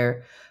because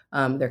they're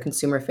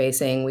consumer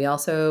facing.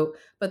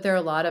 But there are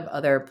a lot of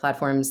other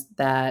platforms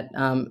that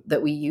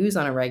we use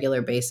on a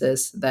regular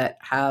basis that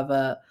have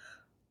a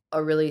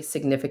really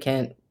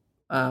significant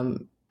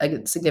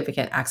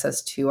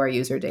access to our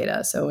user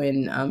data. So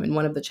in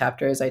one of the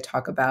chapters, I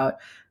talk about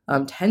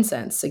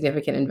Tencent's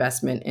significant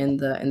investment in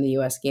the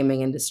U.S.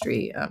 gaming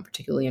industry,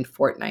 particularly in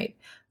Fortnite.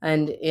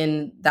 And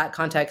in that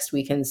context,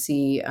 we can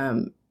see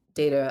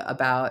data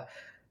about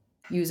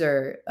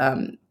user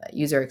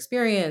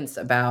experience,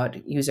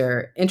 about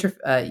user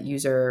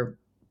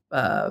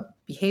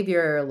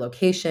behavior,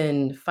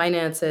 location,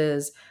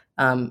 finances,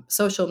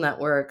 social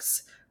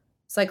networks,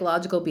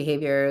 psychological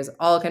behaviors,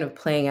 all kind of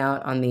playing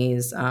out on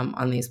these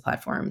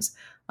platforms.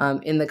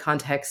 In the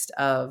context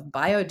of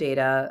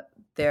biodata,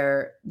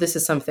 this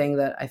is something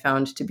that I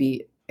found to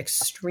be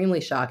extremely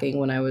shocking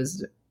when I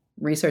was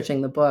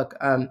researching the book.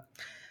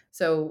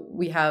 So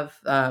we have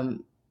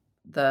HIPAA,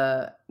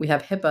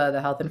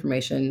 the Health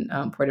Information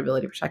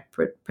Portability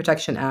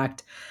Protection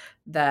Act,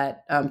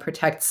 that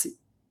protects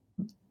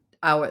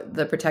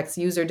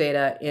user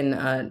data in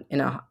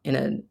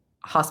a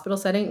hospital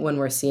setting when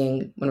we're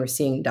seeing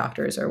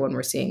doctors or when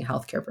we're seeing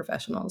healthcare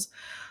professionals.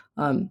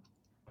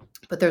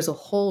 But there's a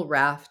whole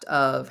raft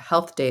of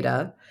health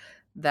data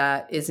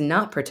that is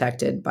not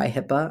protected by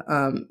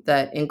HIPAA,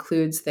 that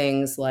includes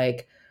things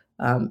like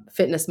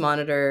fitness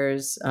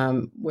monitors,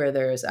 where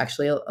there's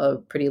actually a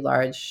pretty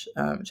large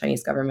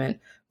Chinese government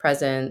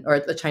presence or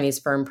a Chinese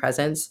firm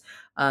presence.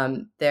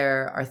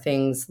 There are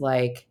things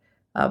like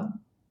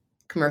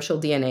commercial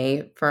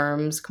DNA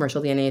firms,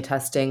 commercial DNA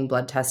testing,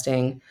 blood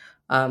testing,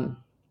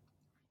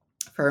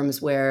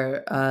 firms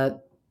where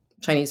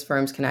Chinese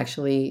firms can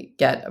actually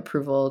get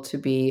approval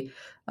to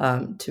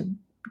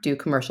do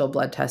commercial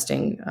blood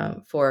testing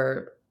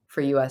for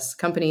U.S.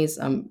 companies.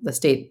 The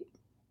state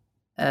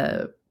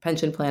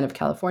pension plan of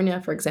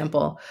California, for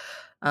example,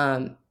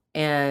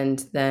 and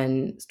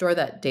then store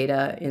that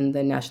data in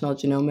the National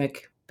Genomic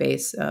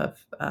Base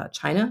of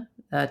China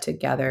to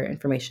gather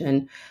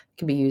information that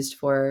can be used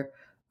for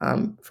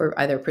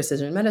either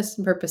precision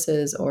medicine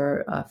purposes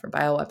or for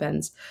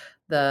bioweapons.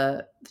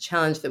 The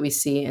challenge that we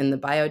see in the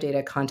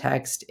biodata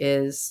context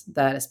is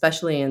that,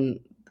 especially in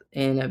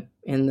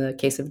the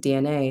case of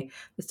DNA,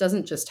 this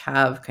doesn't just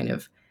have kind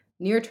of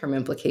near-term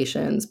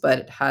implications, but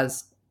it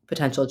has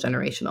potential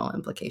generational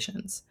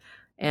implications.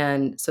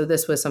 And so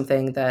this was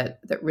something that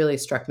really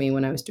struck me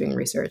when I was doing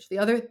research. The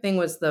other thing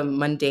was the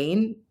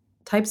mundane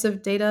types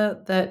of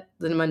data, that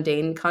the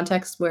mundane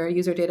context where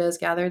user data is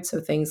gathered.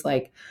 So things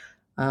like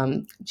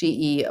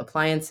GE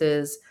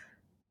appliances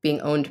being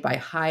owned by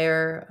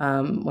Haier,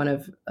 one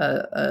of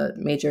a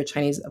major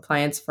Chinese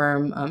appliance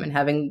firm, and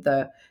having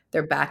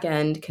their back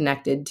end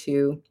connected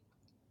to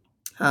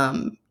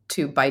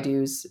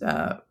Baidu's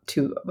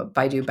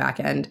Baidu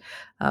backend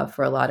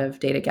for a lot of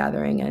data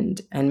gathering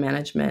and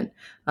management.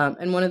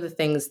 And one of the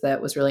things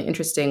that was really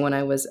interesting when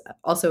I was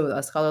also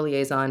a scholar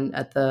liaison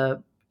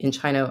in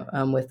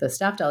China with the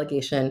staff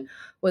delegation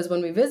was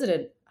when we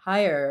visited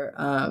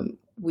Haier,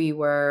 we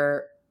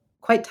were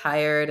quite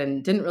tired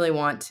and didn't really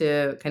want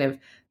to kind of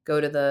go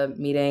to the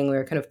meeting. We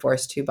were kind of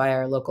forced to by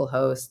our local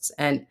hosts.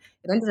 And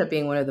it ended up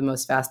being one of the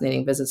most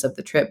fascinating visits of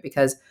the trip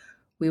because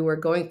we were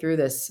going through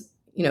this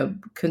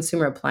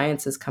consumer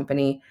appliances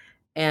company,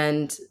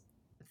 and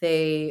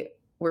they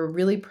were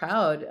really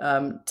proud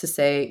to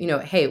say,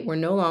 hey, we're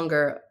no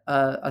longer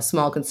a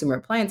small consumer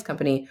appliance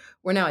company.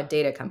 We're now a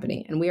data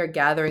company, and we are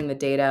gathering the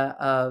data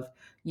of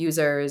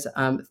users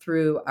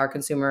through our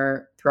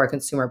consumer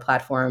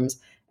platforms,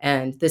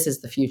 and this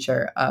is the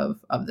future of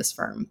this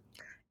firm.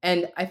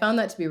 And I found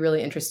that to be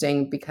really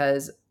interesting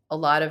because a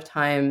lot of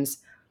times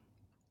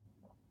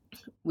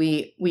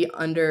we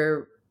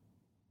undervalue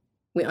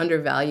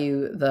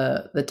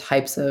the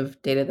types of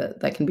data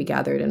that can be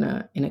gathered in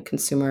a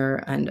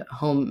consumer and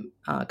home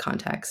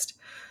context.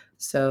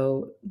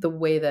 So the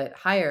way that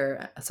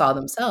Haier saw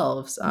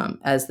themselves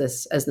as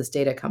this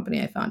data company,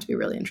 I found to be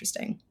really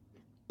interesting.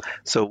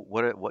 So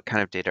what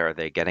kind of data are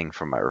they getting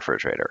from my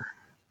refrigerator?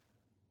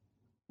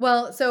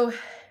 Well, so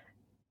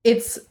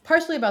it's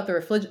partially about the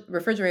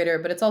refrigerator,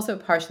 but it's also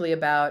partially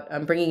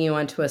about bringing you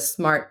onto a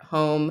smart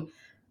home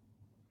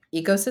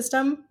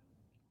ecosystem.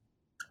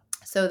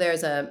 So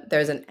there's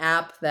an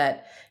app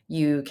that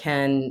you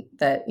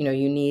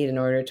need in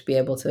order to be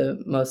able to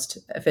most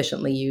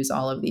efficiently use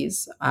all of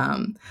these,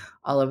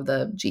 all of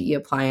the GE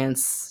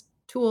appliance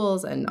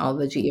tools and all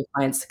the GE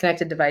appliance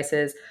connected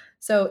devices.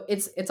 So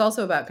it's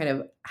also about kind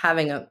of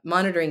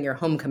monitoring your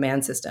home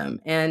command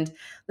system. And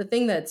the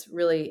thing that's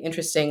really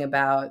interesting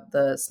about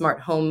the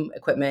smart home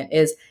equipment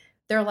is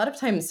there are a lot of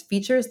times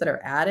features that are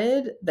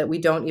added that we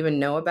don't even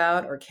know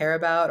about or care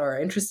about or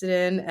are interested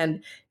in.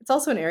 And it's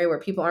also an area where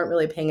people aren't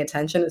really paying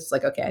attention. It's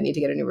like, okay, I need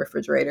to get a new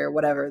refrigerator,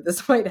 whatever.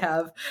 This might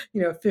have,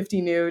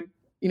 50 new,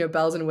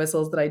 bells and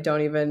whistles that I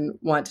don't even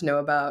want to know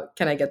about.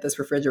 Can I get this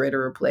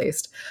refrigerator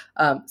replaced?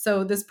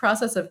 So this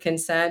process of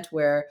consent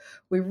where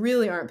we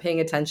really aren't paying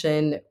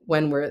attention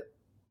when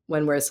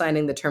we're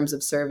assigning the terms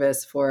of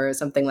service for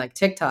something like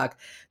TikTok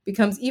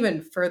becomes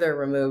even further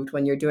removed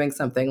when you're doing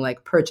something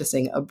like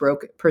purchasing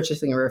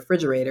a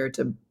refrigerator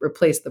to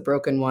replace the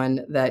broken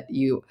one that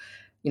you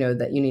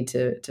need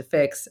to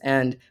fix,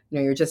 and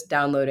you're just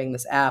downloading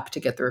this app to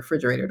get the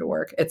refrigerator to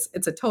work.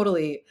 It's a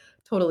totally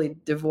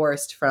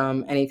divorced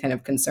from any kind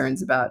of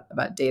concerns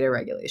about data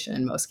regulation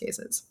in most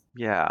cases.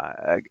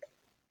 Yeah.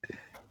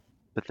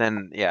 But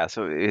then, yeah,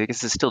 so I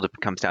guess it still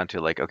comes down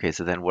to like, okay,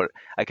 so then what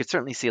I could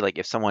certainly see, like,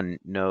 if someone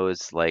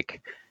knows,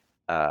 like,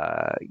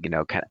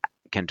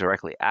 can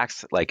directly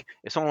access, like,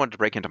 if someone wanted to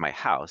break into my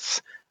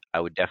house, I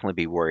would definitely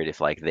be worried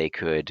if, like, they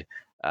could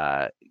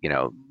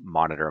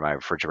monitor my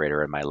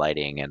refrigerator and my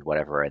lighting and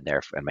whatever, and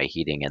my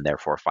heating, and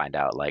therefore find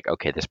out like,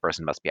 okay, this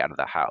person must be out of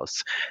the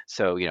house.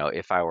 So,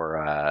 if I were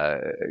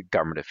a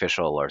government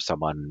official or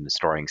someone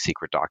storing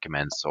secret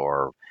documents,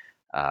 or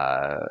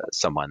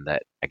someone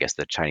that I guess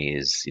the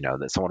Chinese,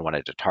 that someone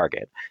wanted to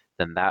target,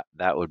 then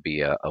that would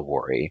be a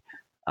worry.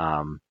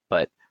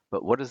 But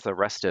what is the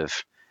rest of?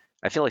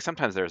 I feel like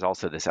sometimes there's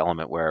also this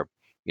element where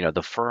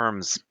the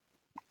firms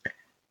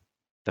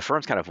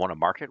kind of want to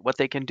market what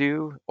they can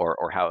do,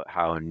 or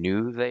how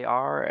new they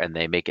are, and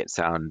they make it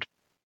sound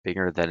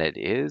bigger than it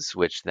is,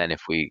 which then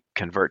if we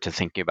convert to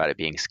thinking about it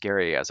being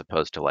scary as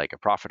opposed to like a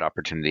profit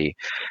opportunity,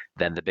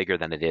 then the bigger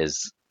than it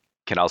is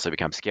can also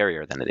become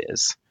scarier than it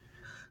is.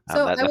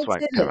 So I That's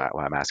would say that,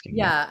 why I'm asking.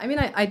 yeah, I mean,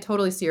 I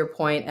totally see your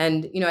point,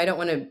 and I don't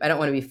want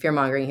to be fear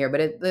mongering here, but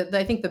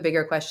I think the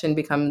bigger question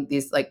become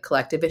these like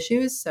collective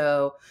issues.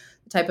 So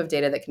the type of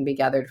data that can be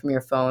gathered from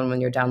your phone when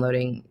you're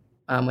downloading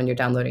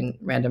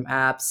random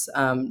apps,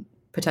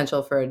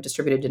 potential for a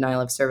distributed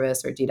denial of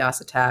service or DDoS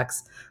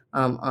attacks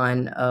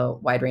on a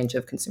wide range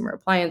of consumer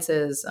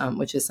appliances,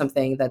 which is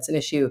something that's an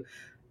issue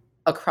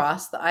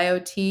across the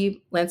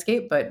IoT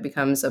landscape, but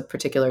becomes a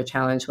particular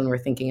challenge when we're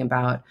thinking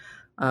about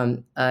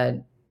a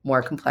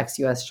more complex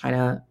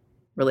U.S.-China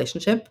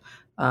relationship.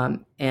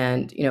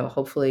 And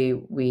hopefully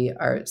we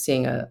are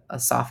seeing a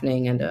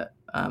softening and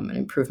an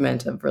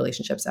improvement of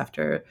relationships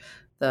after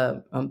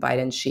the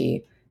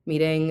Biden-Xi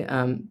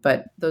meeting.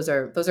 But those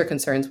are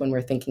concerns when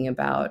we're thinking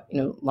about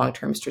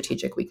long-term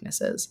strategic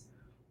weaknesses.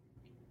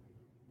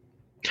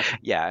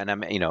 Yeah, and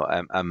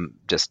I'm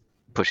just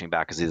pushing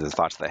back because these are the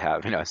thoughts that I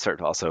have. I sort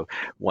of also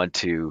want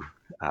to,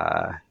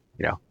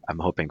 I'm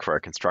hoping for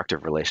a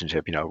constructive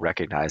relationship.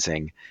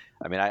 Recognizing,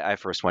 I mean, I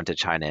first went to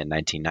China in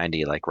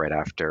 1990, like right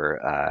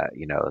after,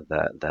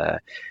 the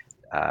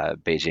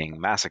Beijing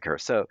massacre.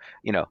 So,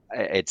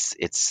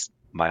 it's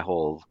my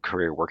whole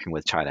career working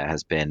with China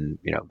has been,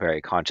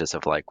 very conscious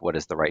of like what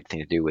is the right thing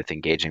to do with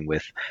engaging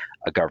with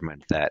a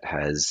government that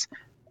has,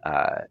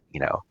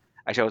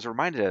 Actually, I was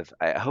reminded of,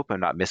 I hope I'm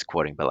not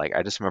misquoting, but like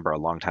I just remember a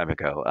long time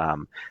ago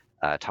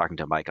talking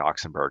to Mike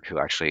Oxenberg, who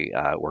actually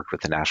worked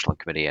with the National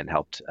Committee and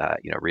helped,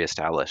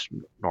 reestablish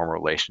normal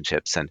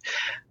relationships. And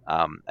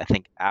I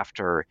think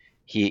after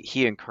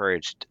he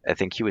encouraged, I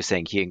think he was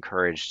saying he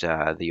encouraged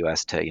the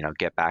U.S. to,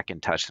 get back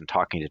in touch and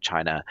talking to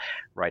China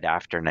right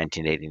after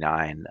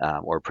 1989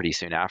 or pretty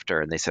soon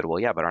after. And they said, well,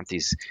 yeah, but aren't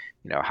these,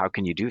 how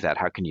can you do that?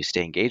 How can you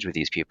stay engaged with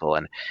these people?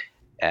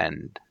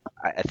 And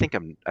I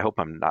hope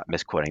I'm not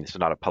misquoting. This is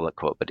not a public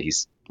quote, but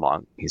he's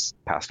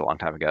passed a long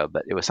time ago.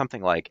 But it was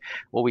something like,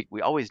 well,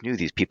 we always knew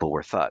these people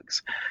were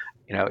thugs.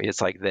 It's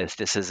like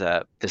this is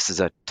a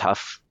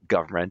tough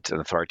government, an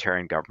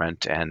authoritarian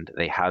government, and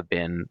they have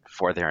been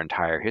for their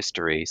entire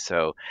history.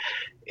 So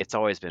it's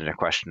always been a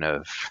question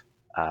of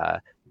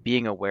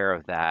being aware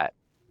of that,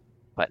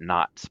 but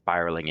not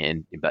spiraling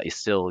in, but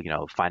still,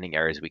 finding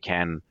areas we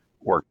can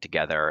work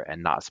together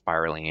and not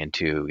spiraling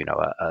into,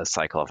 a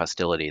cycle of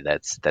hostility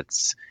that's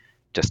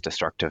just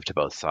destructive to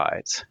both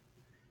sides.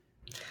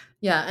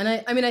 Yeah,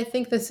 and I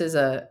think this is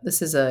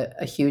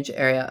a huge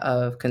area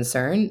of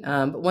concern.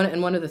 But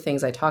one of the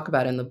things I talk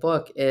about in the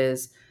book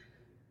is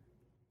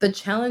the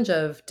challenge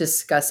of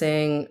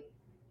discussing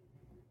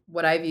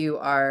what I view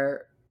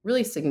are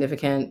really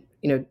significant,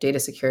 data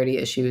security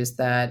issues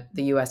that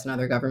the U.S. and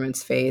other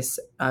governments face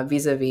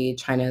vis-a-vis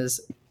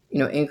China's,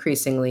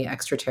 increasingly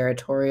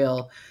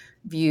extraterritorial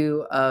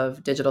view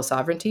of digital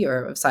sovereignty,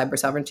 or of cyber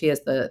sovereignty,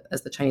 as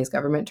the Chinese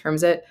government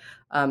terms it,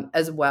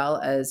 as well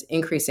as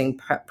increasing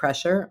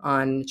pressure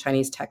on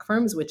Chinese tech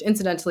firms, which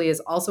incidentally is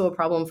also a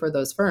problem for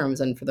those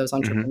firms and for those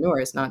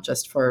entrepreneurs, not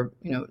just for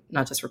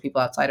people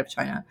outside of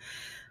China,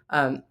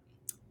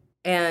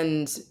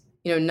 and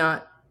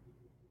not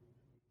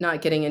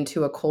getting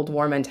into a Cold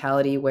War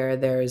mentality where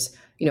there's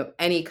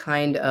any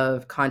kind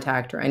of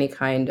contact or any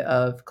kind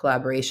of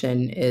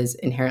collaboration is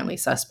inherently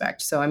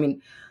suspect. So I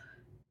mean,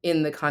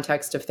 in the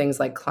context of things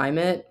like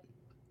climate,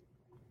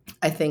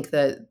 I think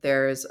that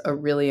there's a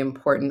really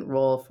important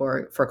role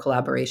for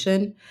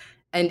collaboration.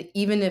 And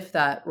even if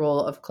that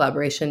role of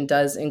collaboration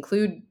does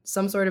include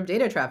some sort of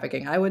data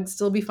trafficking, I would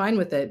still be fine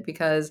with it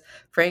because,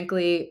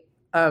 frankly,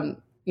 we're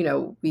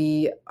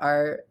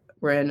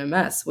in a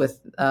mess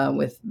with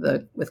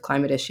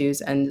climate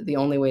issues, and the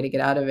only way to get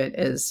out of it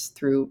is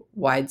through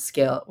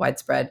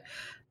widespread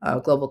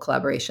global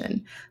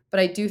collaboration.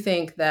 But I do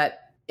think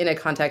that in a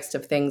context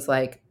of things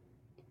like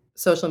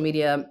social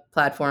media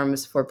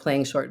platforms for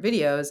playing short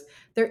videos,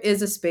 there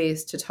is a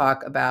space to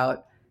talk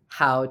about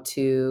how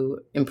to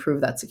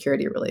improve that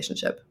security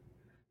relationship.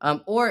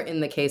 Or in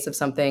the case of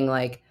something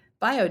like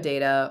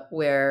biodata,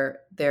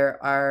 where there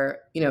are,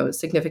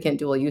 significant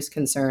dual use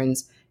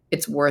concerns,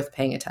 it's worth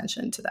paying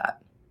attention to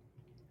that.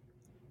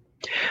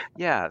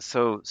 Yeah.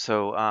 So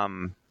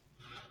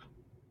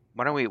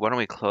why don't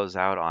we close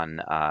out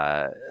on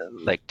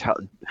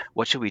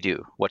what should we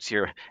do? What's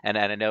your, and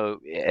I know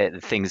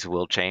things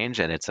will change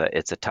and it's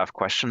a tough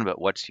question, but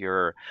what's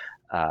your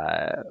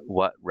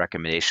what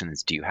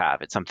recommendations do you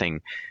have? It's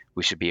something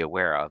we should be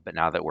aware of, but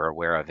now that we're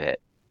aware of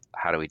it,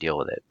 how do we deal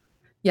with it?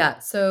 Yeah.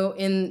 So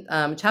in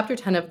chapter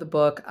 10 of the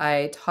book,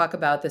 I talk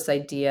about this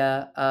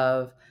idea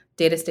of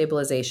data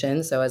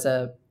stabilization. So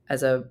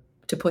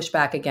to push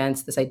back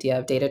against this idea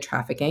of data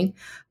trafficking.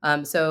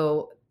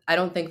 So I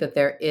don't think that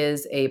there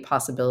is a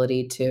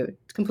possibility to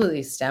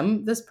completely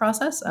stem this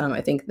process.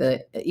 I think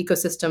the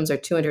ecosystems are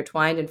too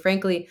intertwined. And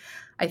frankly,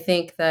 I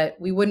think that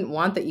we wouldn't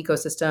want the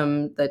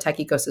tech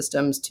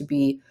ecosystems to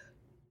be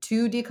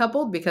too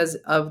decoupled because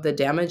of the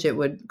damage it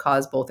would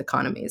cause both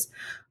economies.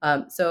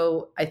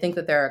 So I think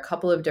that there are a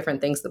couple of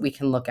different things that we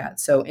can look at.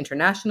 So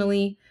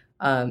internationally,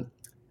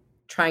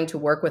 trying to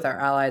work with our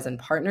allies and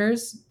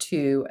partners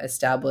to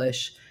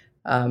establish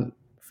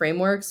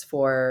frameworks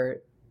for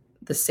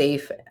the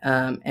safe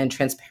and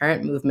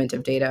transparent movement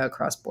of data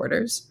across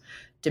borders.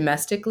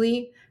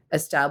 Domestically,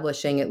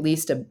 establishing at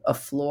least a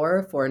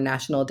floor for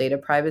national data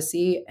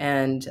privacy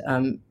and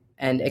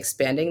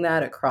expanding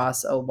that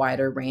across a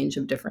wider range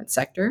of different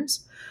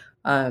sectors.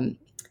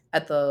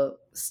 At the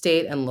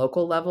state and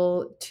local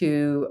level,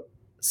 to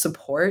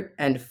support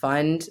and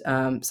fund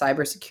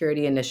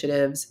cybersecurity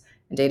initiatives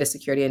and data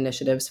security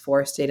initiatives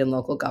for state and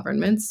local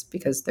governments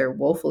because they're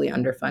woefully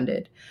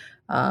underfunded.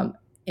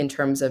 In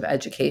terms of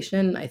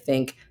education, I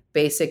think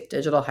basic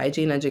digital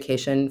hygiene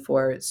education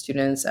for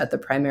students at the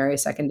primary,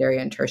 secondary,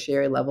 and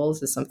tertiary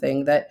levels is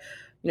something that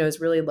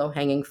is really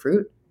low-hanging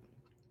fruit.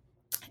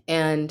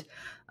 And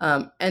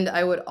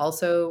I would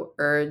also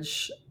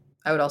urge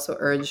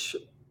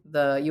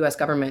the U.S.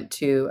 government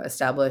to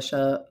establish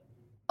a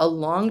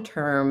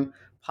long-term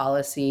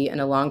policy and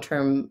a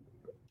long-term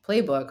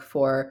playbook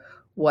for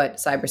what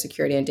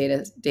cybersecurity and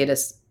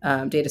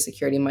data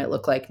security might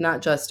look like,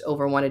 not just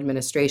over one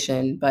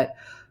administration, but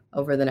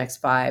over the next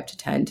 5 to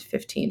 10 to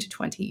 15 to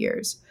 20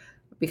 years.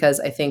 Because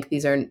I think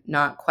these are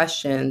not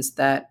questions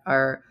that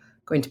are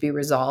going to be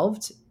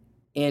resolved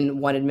in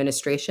one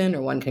administration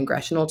or one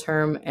congressional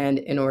term. And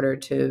in order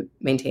to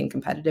maintain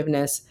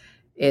competitiveness,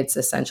 it's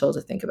essential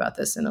to think about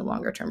this in a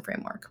longer term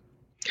framework.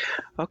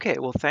 Okay,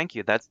 well, thank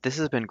you. This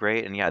has been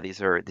great, and yeah,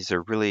 these are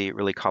really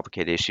really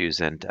complicated issues,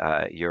 and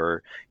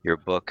your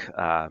book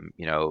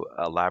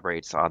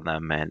elaborates on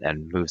them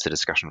and moves the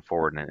discussion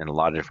forward in a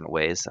lot of different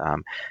ways.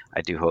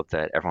 I do hope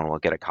that everyone will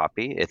get a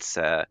copy. It's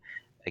this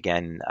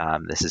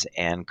is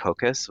Ann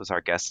Kokas was our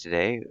guest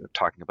today,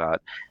 talking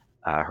about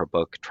her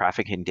book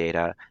Trafficking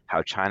Data: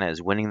 How China is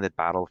Winning the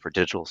Battle for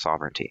Digital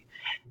Sovereignty.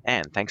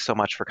 Ann, thanks so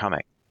much for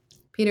coming.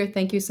 Peter,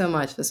 thank you so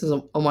much. This was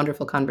a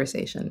wonderful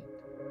conversation.